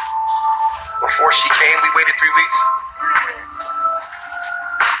 Before she came, we waited 3 weeks?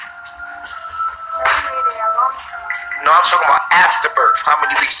 No, I'm talking about after birth. How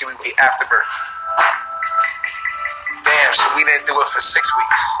many weeks did we wait after birth? Damn, so we didn't do it for 6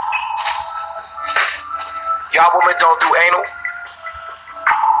 weeks. Y'all women don't do anal?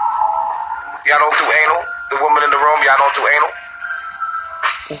 Y'all don't do anal? The woman in the room, y'all don't do anal?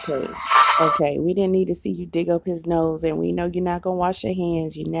 Okay, we didn't need to see you dig up his nose, and we know you're not gonna wash your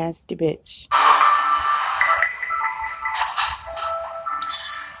hands, you nasty bitch.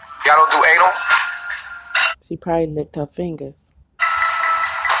 Y'all don't do anal? She probably licked her fingers.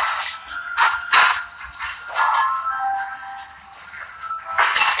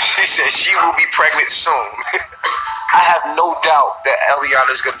 She said she will be pregnant soon. I have no doubt that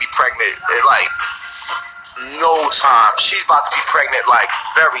Eliana is going to be pregnant in like no time. She's about to be pregnant like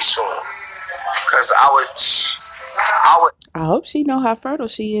very soon. Because our I hope she know how fertile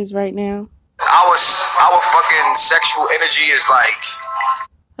she is right now. Our fucking sexual energy is like...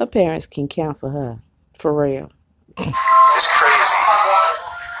 Her parents can counsel her. For real. It's crazy.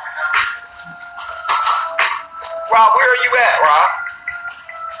 Rob, where are you at, Rob?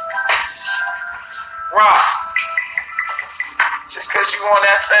 Rob. Just because you on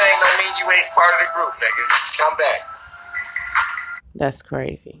that thing don't mean you ain't part of the group, nigga. Come back. That's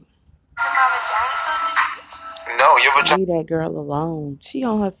crazy. No, your vagina... Leave that girl alone. She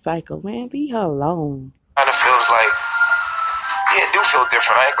on her cycle, man. Leave her alone. Kind of feels like... Yeah, it do feel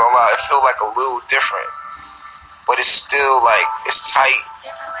different. I ain't gonna lie. It feel like a little different. But it's still like... It's tight.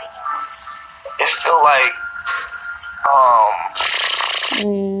 It feel like...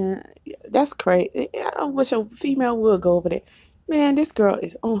 Man, that's crazy. I wish a female would go over there. Man, this girl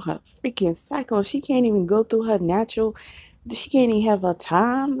is on her freaking cycle. She can't even go through her natural. She can't even have her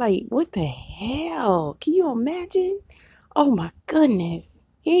time. Like, what the hell? Can you imagine? Oh my goodness.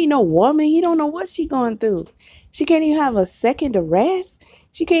 He ain't no woman. He don't know what she going through. She can't even have a second to rest.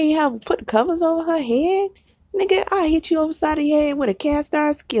 She can't even put covers over her head. Nigga, I hit you over the side of your head with a cast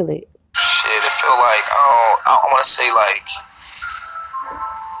iron skillet. Shit, it feel like, I want to say like...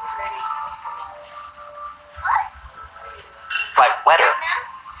 Like wetter.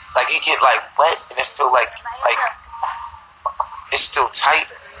 Like it get like wet and it feel like it's still tight,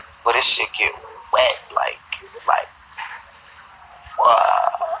 but it shit get wet like wet.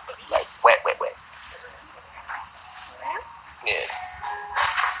 Yeah.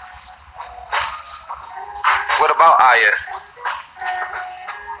 What about Iyah?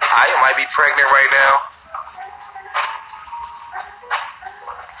 Iyah might be pregnant right now.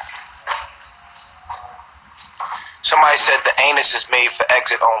 Somebody said the anus is made for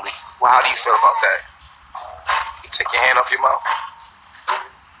exit only. Well, how do you feel about that? You take your hand off your mouth?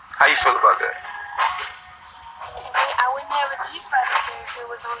 How you feel about that? I wouldn't have a G-spot up there if it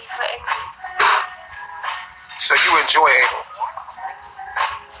was only for exit. So you enjoy anal?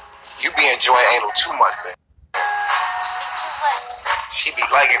 You be enjoying anal too much, man. She be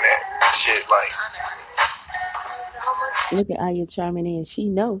liking that shit, like. homosexual. Look at Iyah chiming in. She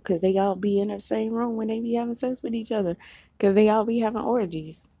know because they all be in the same room when they be having sex with each other because they all be having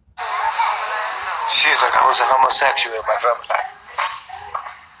orgies. She's like, I was a homosexual in my family.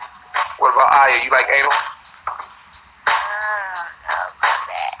 What about Iyah? You like anal?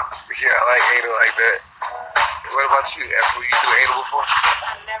 Yeah, I like anal like that. What about you, Efferu? You do anal before?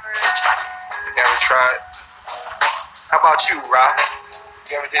 I've never tried. You never tried? How about you, Ra?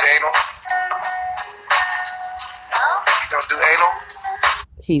 You ever did anal? No? You don't do anal?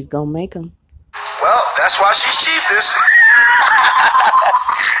 He's gonna make them. Well, that's why she's chiefess.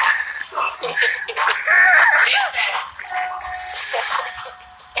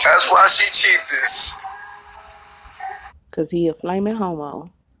 That's why she chiefess. Cause he a flaming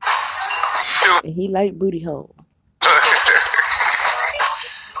homo. And he like booty hole.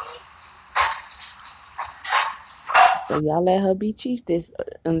 So y'all let her be chiefess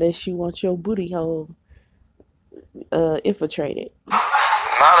unless you want your booty hole infiltrated.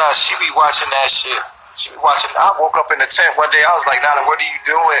 Nana, she be watching that shit. She be watching. I woke up in the tent one day. I was like, Nana, what are you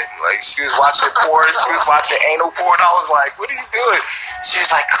doing? Like, she was watching porn. She was watching anal porn. I was like, what are you doing? She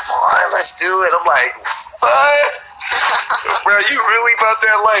was like, come on, let's do it. I'm like, what? Bro, you really about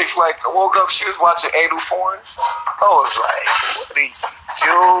that life? Like, I woke up, she was watching anal porn. I was like, what are you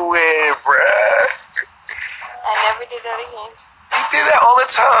doing, bruh? I never did that again. You did that all the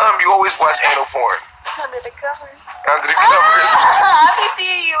time. You always watch anal porn. Under the covers. Under the covers. I be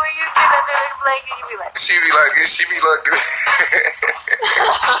seeing you when you get under the blanket. You be like, She be like, she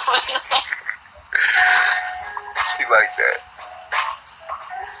like that.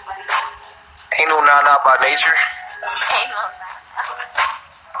 that's funny. Anal Nana by nature. Ain't no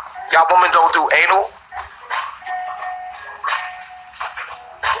Y'all women don't do anal?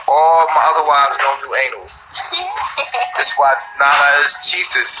 All my other wives don't do anal. That's why Nana is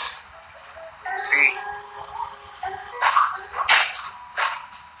chiefess. See?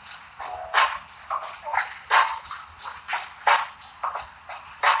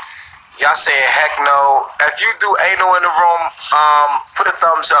 Y'all saying heck no. If you do anal in the room, put a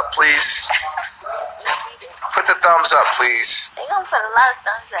thumbs up, please. Put the thumbs up, please. They gonna put a lot of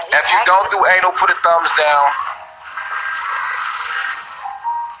thumbs up. If you don't do anal, put a thumbs down.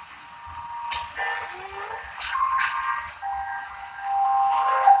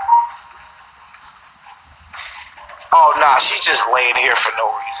 Oh, nah, she's just laying here for no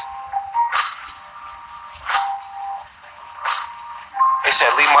reason. They said,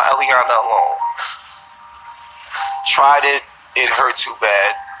 leave my Eliana alone. Tried it, it hurt too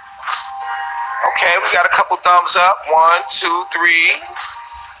bad. Okay, we got a couple thumbs up. 1, 2, 3,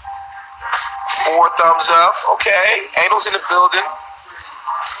 4 thumbs up. Okay, Angel's in the building.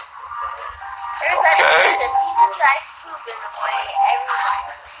 Okay.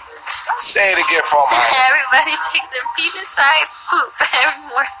 Say it again for me. Everybody takes a penis-sized poop every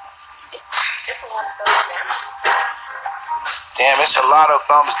morning. It's a lot of thumbs down. Damn, it's a lot of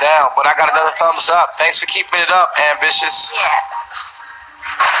thumbs down, but I got another thumbs up. Thanks for keeping it up, ambitious. Yeah.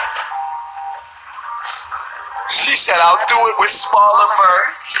 She said, I'll do it with smaller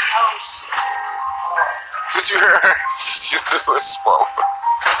birds. Did you hear her? She'll do it with smaller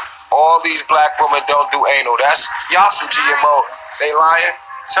birds. All these black women don't do anal. That's y'all some GMO. They lying?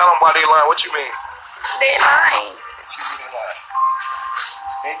 Tell them why they lying. What you mean? They lying. What you mean they lying?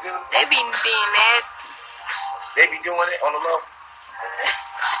 They do? They be being nasty. They be doing it on the low.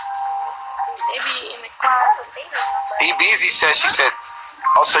 They be in the closet. EBZ says, she said,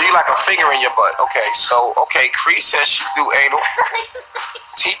 oh, so you like a finger in your butt. Okay, so, okay, Cree says she do anal.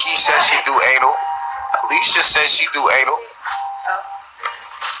 Tiki says she do anal. Alicia says she do anal.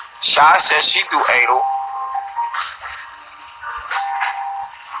 Shy says she do anal.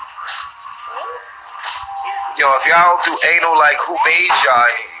 Yo, if y'all don't do anal, like, who made y'all?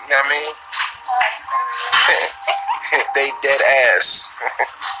 You know what I mean? They dead ass.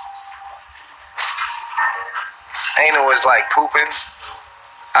 Anal is like pooping.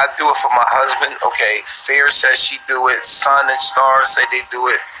 I do it for my husband. Okay, Fair says she do it. Sun and Stars say they do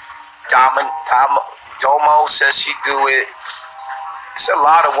it. Domo says she do it. It's a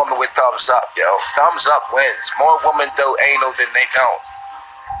lot of women with thumbs up, yo. Thumbs up wins. More women do anal than they don't.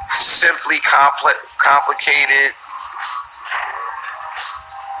 Simply complicated.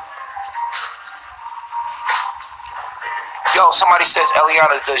 Yo, somebody says,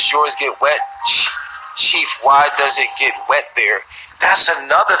 Eliana, does yours get wet? Chief, why does it get wet there? That's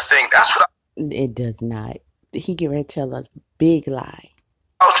another thing. That's what It does not. He get ready to tell a big lie.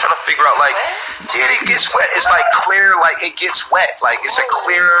 I was trying to figure out. Like, yeah, it gets wet. It's like clear, like it gets wet. Like it's a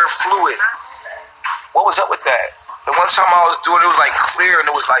clear fluid. What was up with that? The one time I was doing it, was like clear and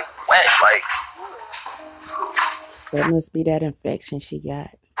it was like wet. Like, That must be that infection she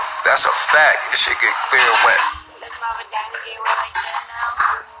got. That's a fact. It should get clear and wet. Does my vagina get wet like that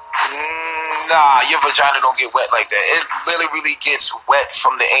now? Nah, your vagina don't get wet like that. It literally gets wet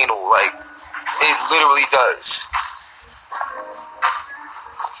from the anal. Like, it literally does.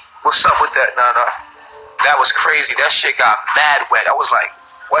 What's up with that, Nana? That was crazy. That shit got mad wet. I was like,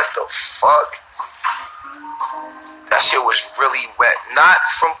 what the fuck? That shit was really wet. Not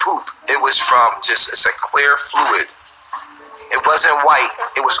from poop. It was from just, it's a clear fluid. It wasn't white.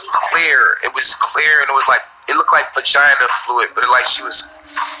 It was clear. It was clear and it was like, it looked like vagina fluid, but it like she was,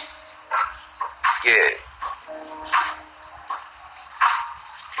 yeah.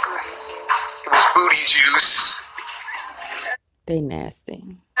 It was booty juice. They nasty.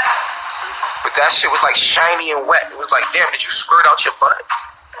 But that shit was like shiny and wet. It was like, damn, did you squirt out your butt?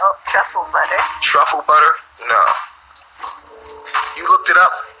 Oh, truffle butter. Truffle butter? No. You looked it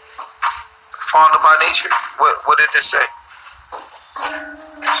up? Smalliber By Nature? What did it say?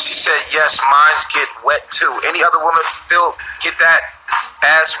 She said, yes, mines get wet too. Any other woman get that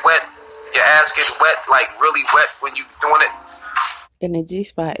ass wet? Your ass gets wet, like really wet when you doing it? And the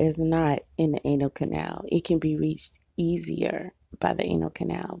G-spot is not in the anal canal. It can be reached easier by the anal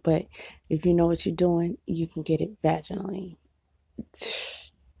canal. But if you know what you're doing, you can get it vaginally.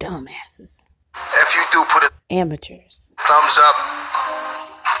 Dumbasses. If you do, put a amateurs. Thumbs up,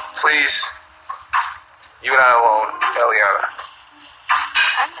 please. You and I alone, Eliana.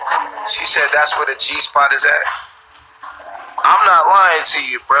 She said that's where the G-spot is at. I'm not lying to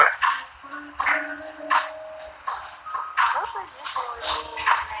you, bruh.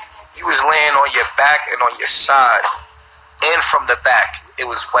 You was laying on your back and on your side. And from the back, it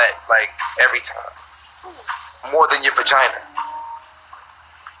was wet, like, every time. More than your vagina.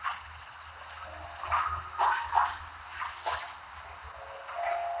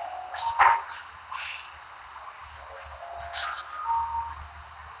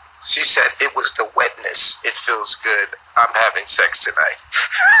 She said it was the wetness. It feels good. I'm having sex tonight.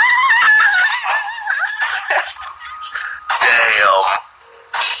 Damn.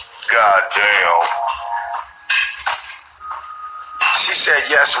 God damn. She said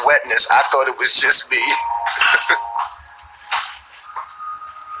yes, wetness. I thought it was just me.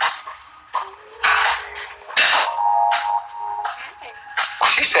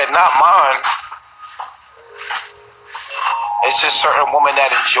 She said not mine. It's just certain women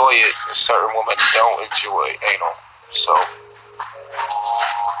that enjoy it and certain women don't enjoy anal. So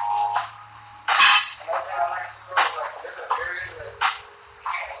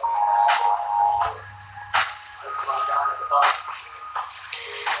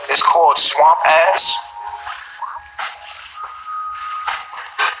it's called swamp ass.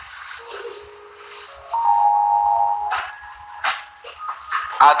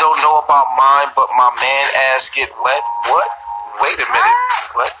 I don't know about mine, but my man ass get wet. What? Wait a minute.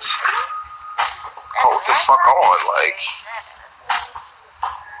 What? Hold the fuck on, like.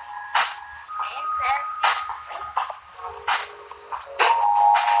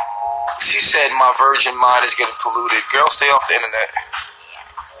 She said my virgin mind is getting polluted. Girl, stay off the internet.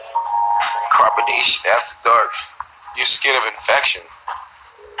 Carbonnation after dark. You're scared of infection.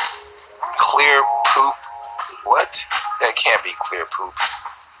 Clear poop. What? That can't be clear poop.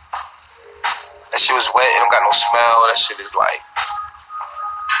 That shit was wet. It don't got no smell. That shit is like,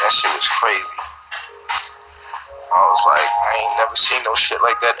 that shit was crazy. I was like, I ain't never seen no shit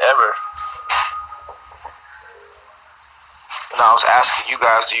like that ever. And I was asking you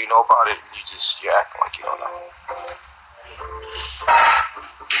guys, do you know about it? And you're acting like you don't know.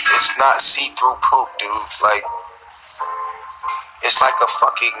 It's not see-through poop, dude. Like, it's like a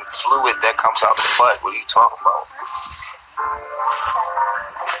fucking fluid that comes out the butt. What are you talking about?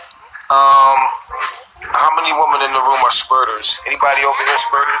 How many women in the room are squirters? Anybody over here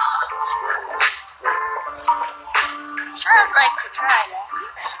squirters? I'd like to try that.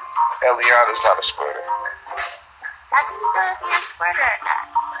 Eliana's not a squirter. I didn't know if you're a squirter or not.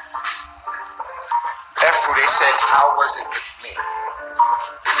 Efferu, they said, how was it with me?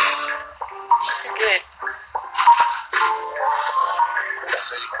 It's good. That's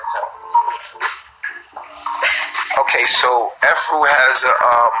so you can tell. Okay, so Efferu has a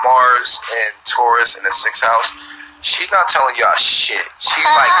Mars and Taurus in the 6th house. She's not telling y'all shit. She's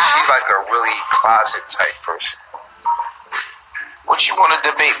like a really closet type person. What you want to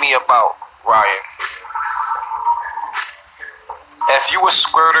debate me about, Ryan? If you a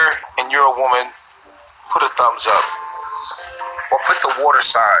squirter and you're a woman, put a thumbs up. Or put the water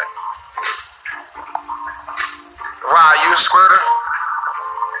sign. Ryan, you a squirter?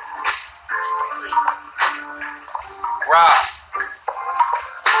 Rob.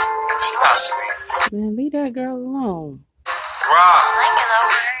 She not asleep. Man, leave that girl alone. Rob.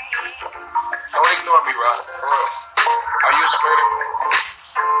 Don't ignore me, Rob. For real. Are you squirting?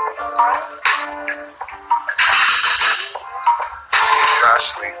 She's not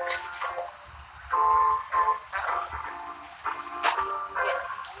asleep.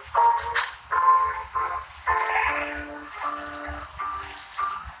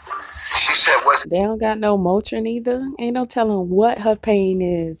 She said, they don't got no Motrin either. Ain't no telling what her pain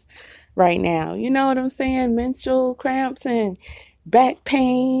is right now. You know what I'm saying? Menstrual cramps and back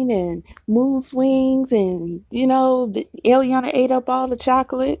pain and mood swings, and you know, Eliana ate up all the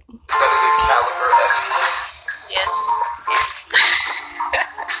chocolate. Better than Calliaber, Efferu. Yes.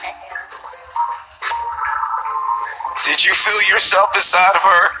 Did you feel yourself inside of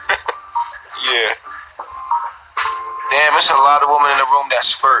her? Yeah. Damn, there's a lot of women in the room that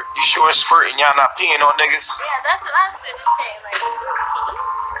spurt. You sure it's spurting? Y'all not peeing on niggas? Yeah, that's what I was going to say. Like, is it pee?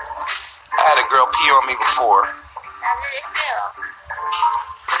 I had a girl pee on me before. How did it feel?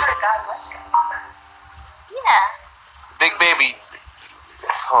 What a guy's like that. Yeah. Big baby.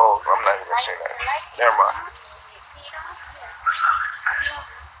 Oh, I'm not even gonna say that. Never mind.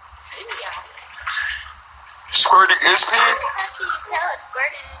 Squirting is pee? How can you tell if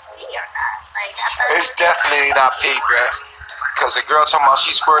squirting is pee or not? Like, I thought It's definitely not pee, bruh. Cause the girl talking about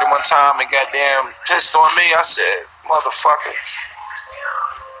she squirted one time and goddamn pissed on me. I said, motherfucker.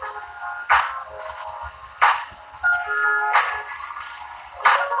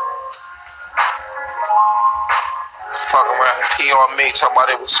 Fucking around and pee on me, talking about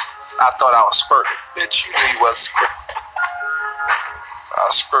it was. I thought I was spurting. Bitch, you knew you wasn't spurting. I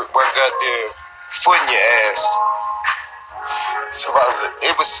spurt my goddamn foot in your ass. So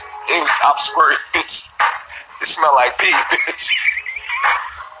it was. I'm squirting, bitch. It smelled like pee, bitch.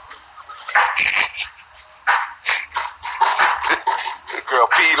 The girl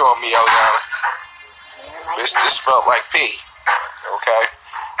peed on me, Eliana. Bitch, this smelled like pee. Okay.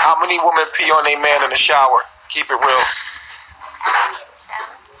 How many women pee on their man in the shower? Keep it real.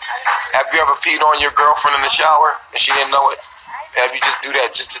 Have you ever peed on your girlfriend in the shower and she didn't know it? Have you just do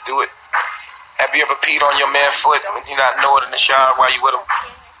that just to do it? Have you ever peed on your man's foot and you not know it in the shower while you with him?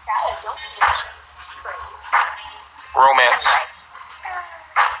 Romance.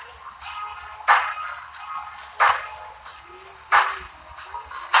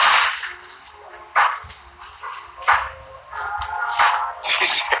 She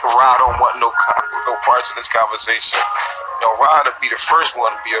said, Rod don't want no parts of this conversation. No, Rod would be the first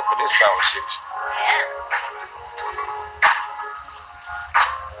one to be up in this conversation.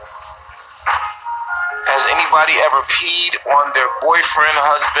 Has anybody ever peed on their boyfriend,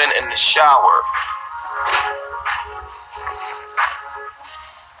 husband in the shower?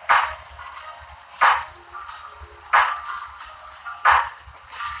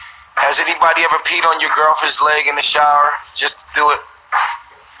 Has anybody ever peed on your girlfriend's leg in the shower just to do it?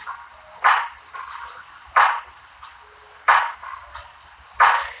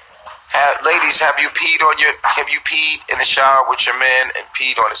 Ladies, have you peed in the shower with your man and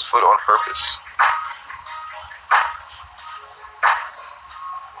peed on his foot on purpose?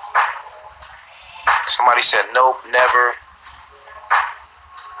 Somebody said nope, never.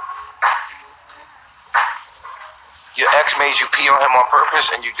 Your ex made you pee on him on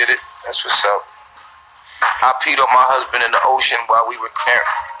purpose and you did it? That's what's up. I peed on my husband in the ocean while he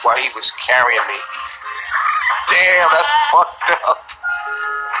was carrying me. Damn, that's fucked up.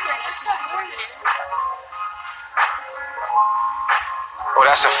 Oh,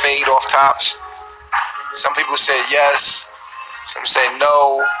 that's a fade off tops. Some people say yes. Some say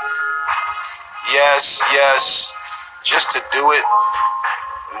no. Yes, yes. Just to do it.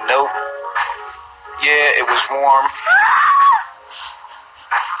 Nope. Yeah, it was warm.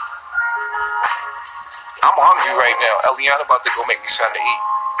 I'm hungry right now. Eliana about to go make me something to eat.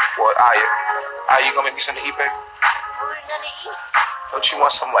 Or Iyah. Iyah, you gonna make me something to eat, baby? What are we gonna eat? Don't you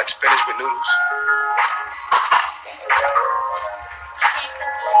want some like spinach with noodles?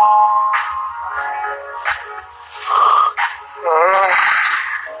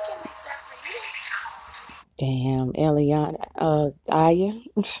 Damn, Eliana,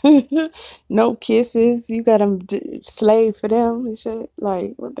 Iyah. No kisses. You got them slave for them and shit.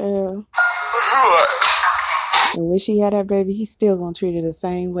 Like, what the hell? And when she had that baby, he still gonna treat her the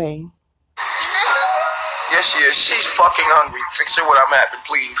same way. Yes, she is. She's fucking hungry. Fix her what I'm at,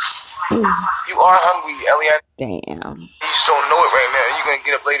 please. You are hungry, Eliana. Damn. You just don't know it right now. You're gonna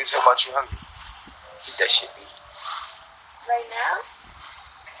get up later and tell about you hungry. Eat that shit, B. Right now?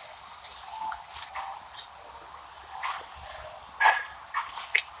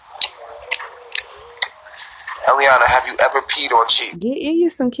 Eliana, have you ever peed on cheek? Get Iyah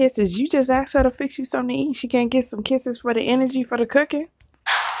some kisses. You just asked her to fix you something to eat. She can't get some kisses for the energy for the cooking.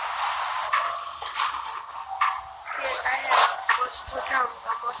 Yes, I have multiple times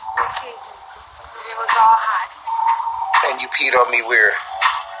on multiple occasions. And it was all hot. And you peed on me where?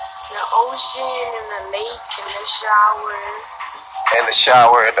 In the ocean, in the lake, in the shower. In the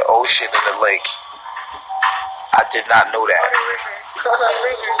shower, in the ocean, in the lake. I did not know that. Or the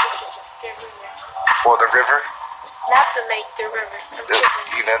river. The river. Or the river? Not the lake, the river.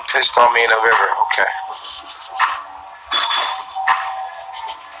 You done pissed on me in the river. Okay.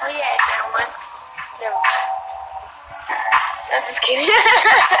 Oh yeah, that one. Never mind. I'm just kidding.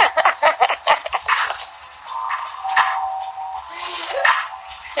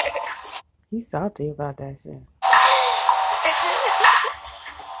 He's salty about that shit.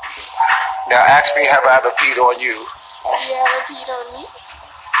 Now ask me, have I ever peed on you? Have you ever peed on me?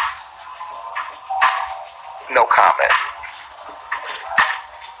 No comment.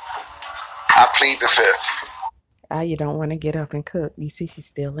 I plead the fifth. You don't want to get up and cook. You see she's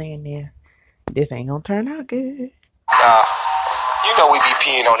still laying there. This ain't gonna turn out good. Nah. You know we be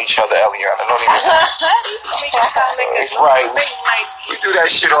peeing on each other, Eliana. Don't even do It's right. We do that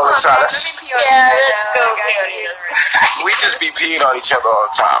shit all the time. Let's go. We just be peeing on each other all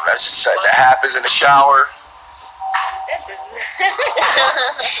the time. That's just something that happens in the shower. That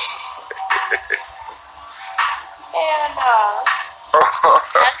doesn't. Hell no.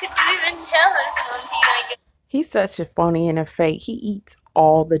 How could you even tell us when he gonna get? He's such a phony and a fake. He eats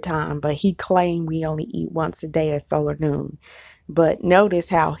all the time, but he claimed we only eat once a day at solar noon. But notice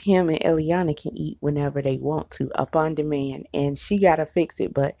how him and Eliana can eat whenever they want to, up on demand. And she got to fix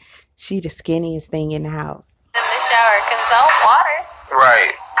it, but she the skinniest thing in the house. In the shower, because it's all water.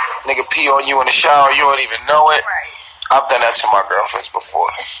 Right. Nigga pee on you in the shower, you don't even know it. Right. I've done that to my girlfriends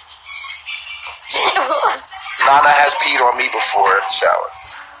before. Nana has peed on me before in the shower.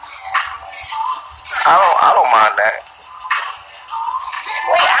 I don't mind that.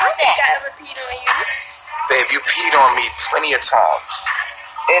 Wait, I don't think I ever peed on you. Babe, you peed on me plenty of times.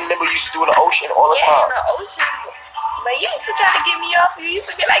 And then we used to do in the ocean all the time. In the ocean. But you used to try to get me off. You used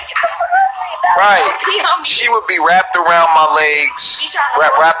to be like, get the fuck off me. Right. Pee on me. She would be wrapped around my legs.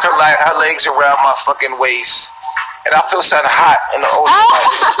 Wrapped her legs around my fucking waist. And I feel something hot in the ocean.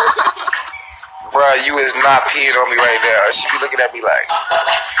 Bruh, you is not peeing on me right now. She be looking at me like,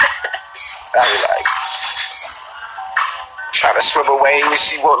 I be like, trying to swim away when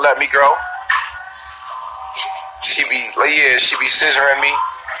she won't let me go. She be scissoring me,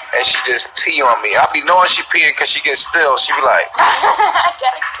 and she just pee on me. I be knowing she peeing because she gets still. She be like, I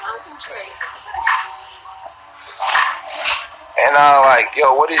gotta concentrate. and I like,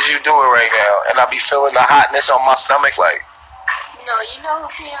 yo, what is you doing right now? And I be feeling the hotness on my stomach, like. No, you know who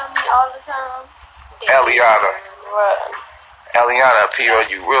pee on me all the time? Eliana. What? Eliana pee on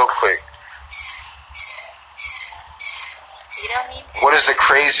you real quick. You don't need. What is the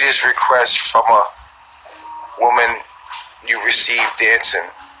craziest request from a woman you received dancing?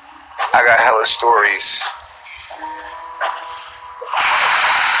 I got hella stories.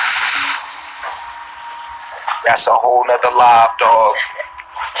 That's a whole nother live, dog.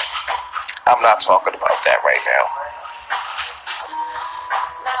 I'm not talking about that right now.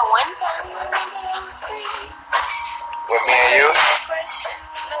 Not one time you were in there, it was crazy. With me and you?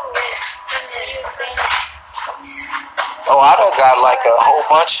 No, when you was dancing. Oh, I done got like a whole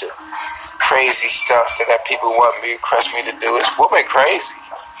bunch of crazy stuff that people request me to do. It's woman crazy.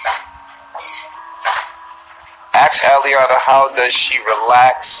 Ask Eliana how does she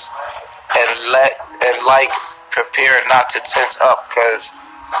relax and prepare not to tense up, because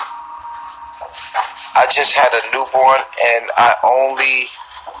I just had a newborn and I only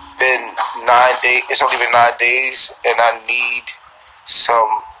been 9 days. It's only been 9 days, and I need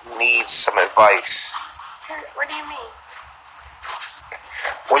some advice. What do you mean?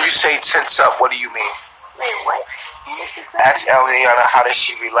 When you say tense up, what do you mean? Wait, what? Ask Eliana how does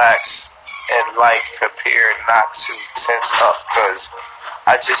she relax and prepare not to tense up, because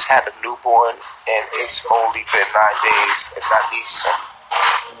I just had a newborn and it's only been 9 days and I need some.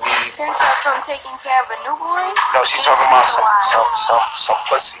 Tense up from taking care of a newborn? No, she's talking about some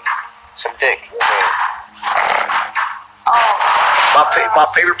pussy, some dick. Oh. My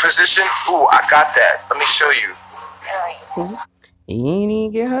favorite position. Ooh, I got that. Let me show you. See? He ain't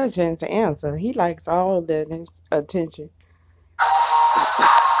even get her a chance to answer. He likes all the attention.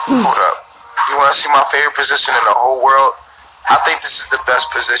 Hold up. You want to see my favorite position in the whole world? I think this is the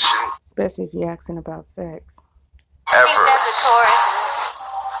best position. Especially if you're asking about sex. Ever. I think that's a Taurus.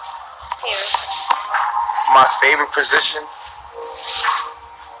 Here. My favorite position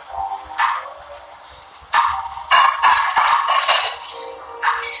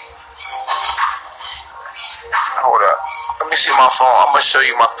my phone. I'm gonna show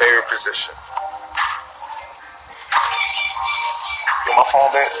you my favorite position. You want my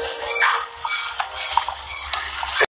phone back?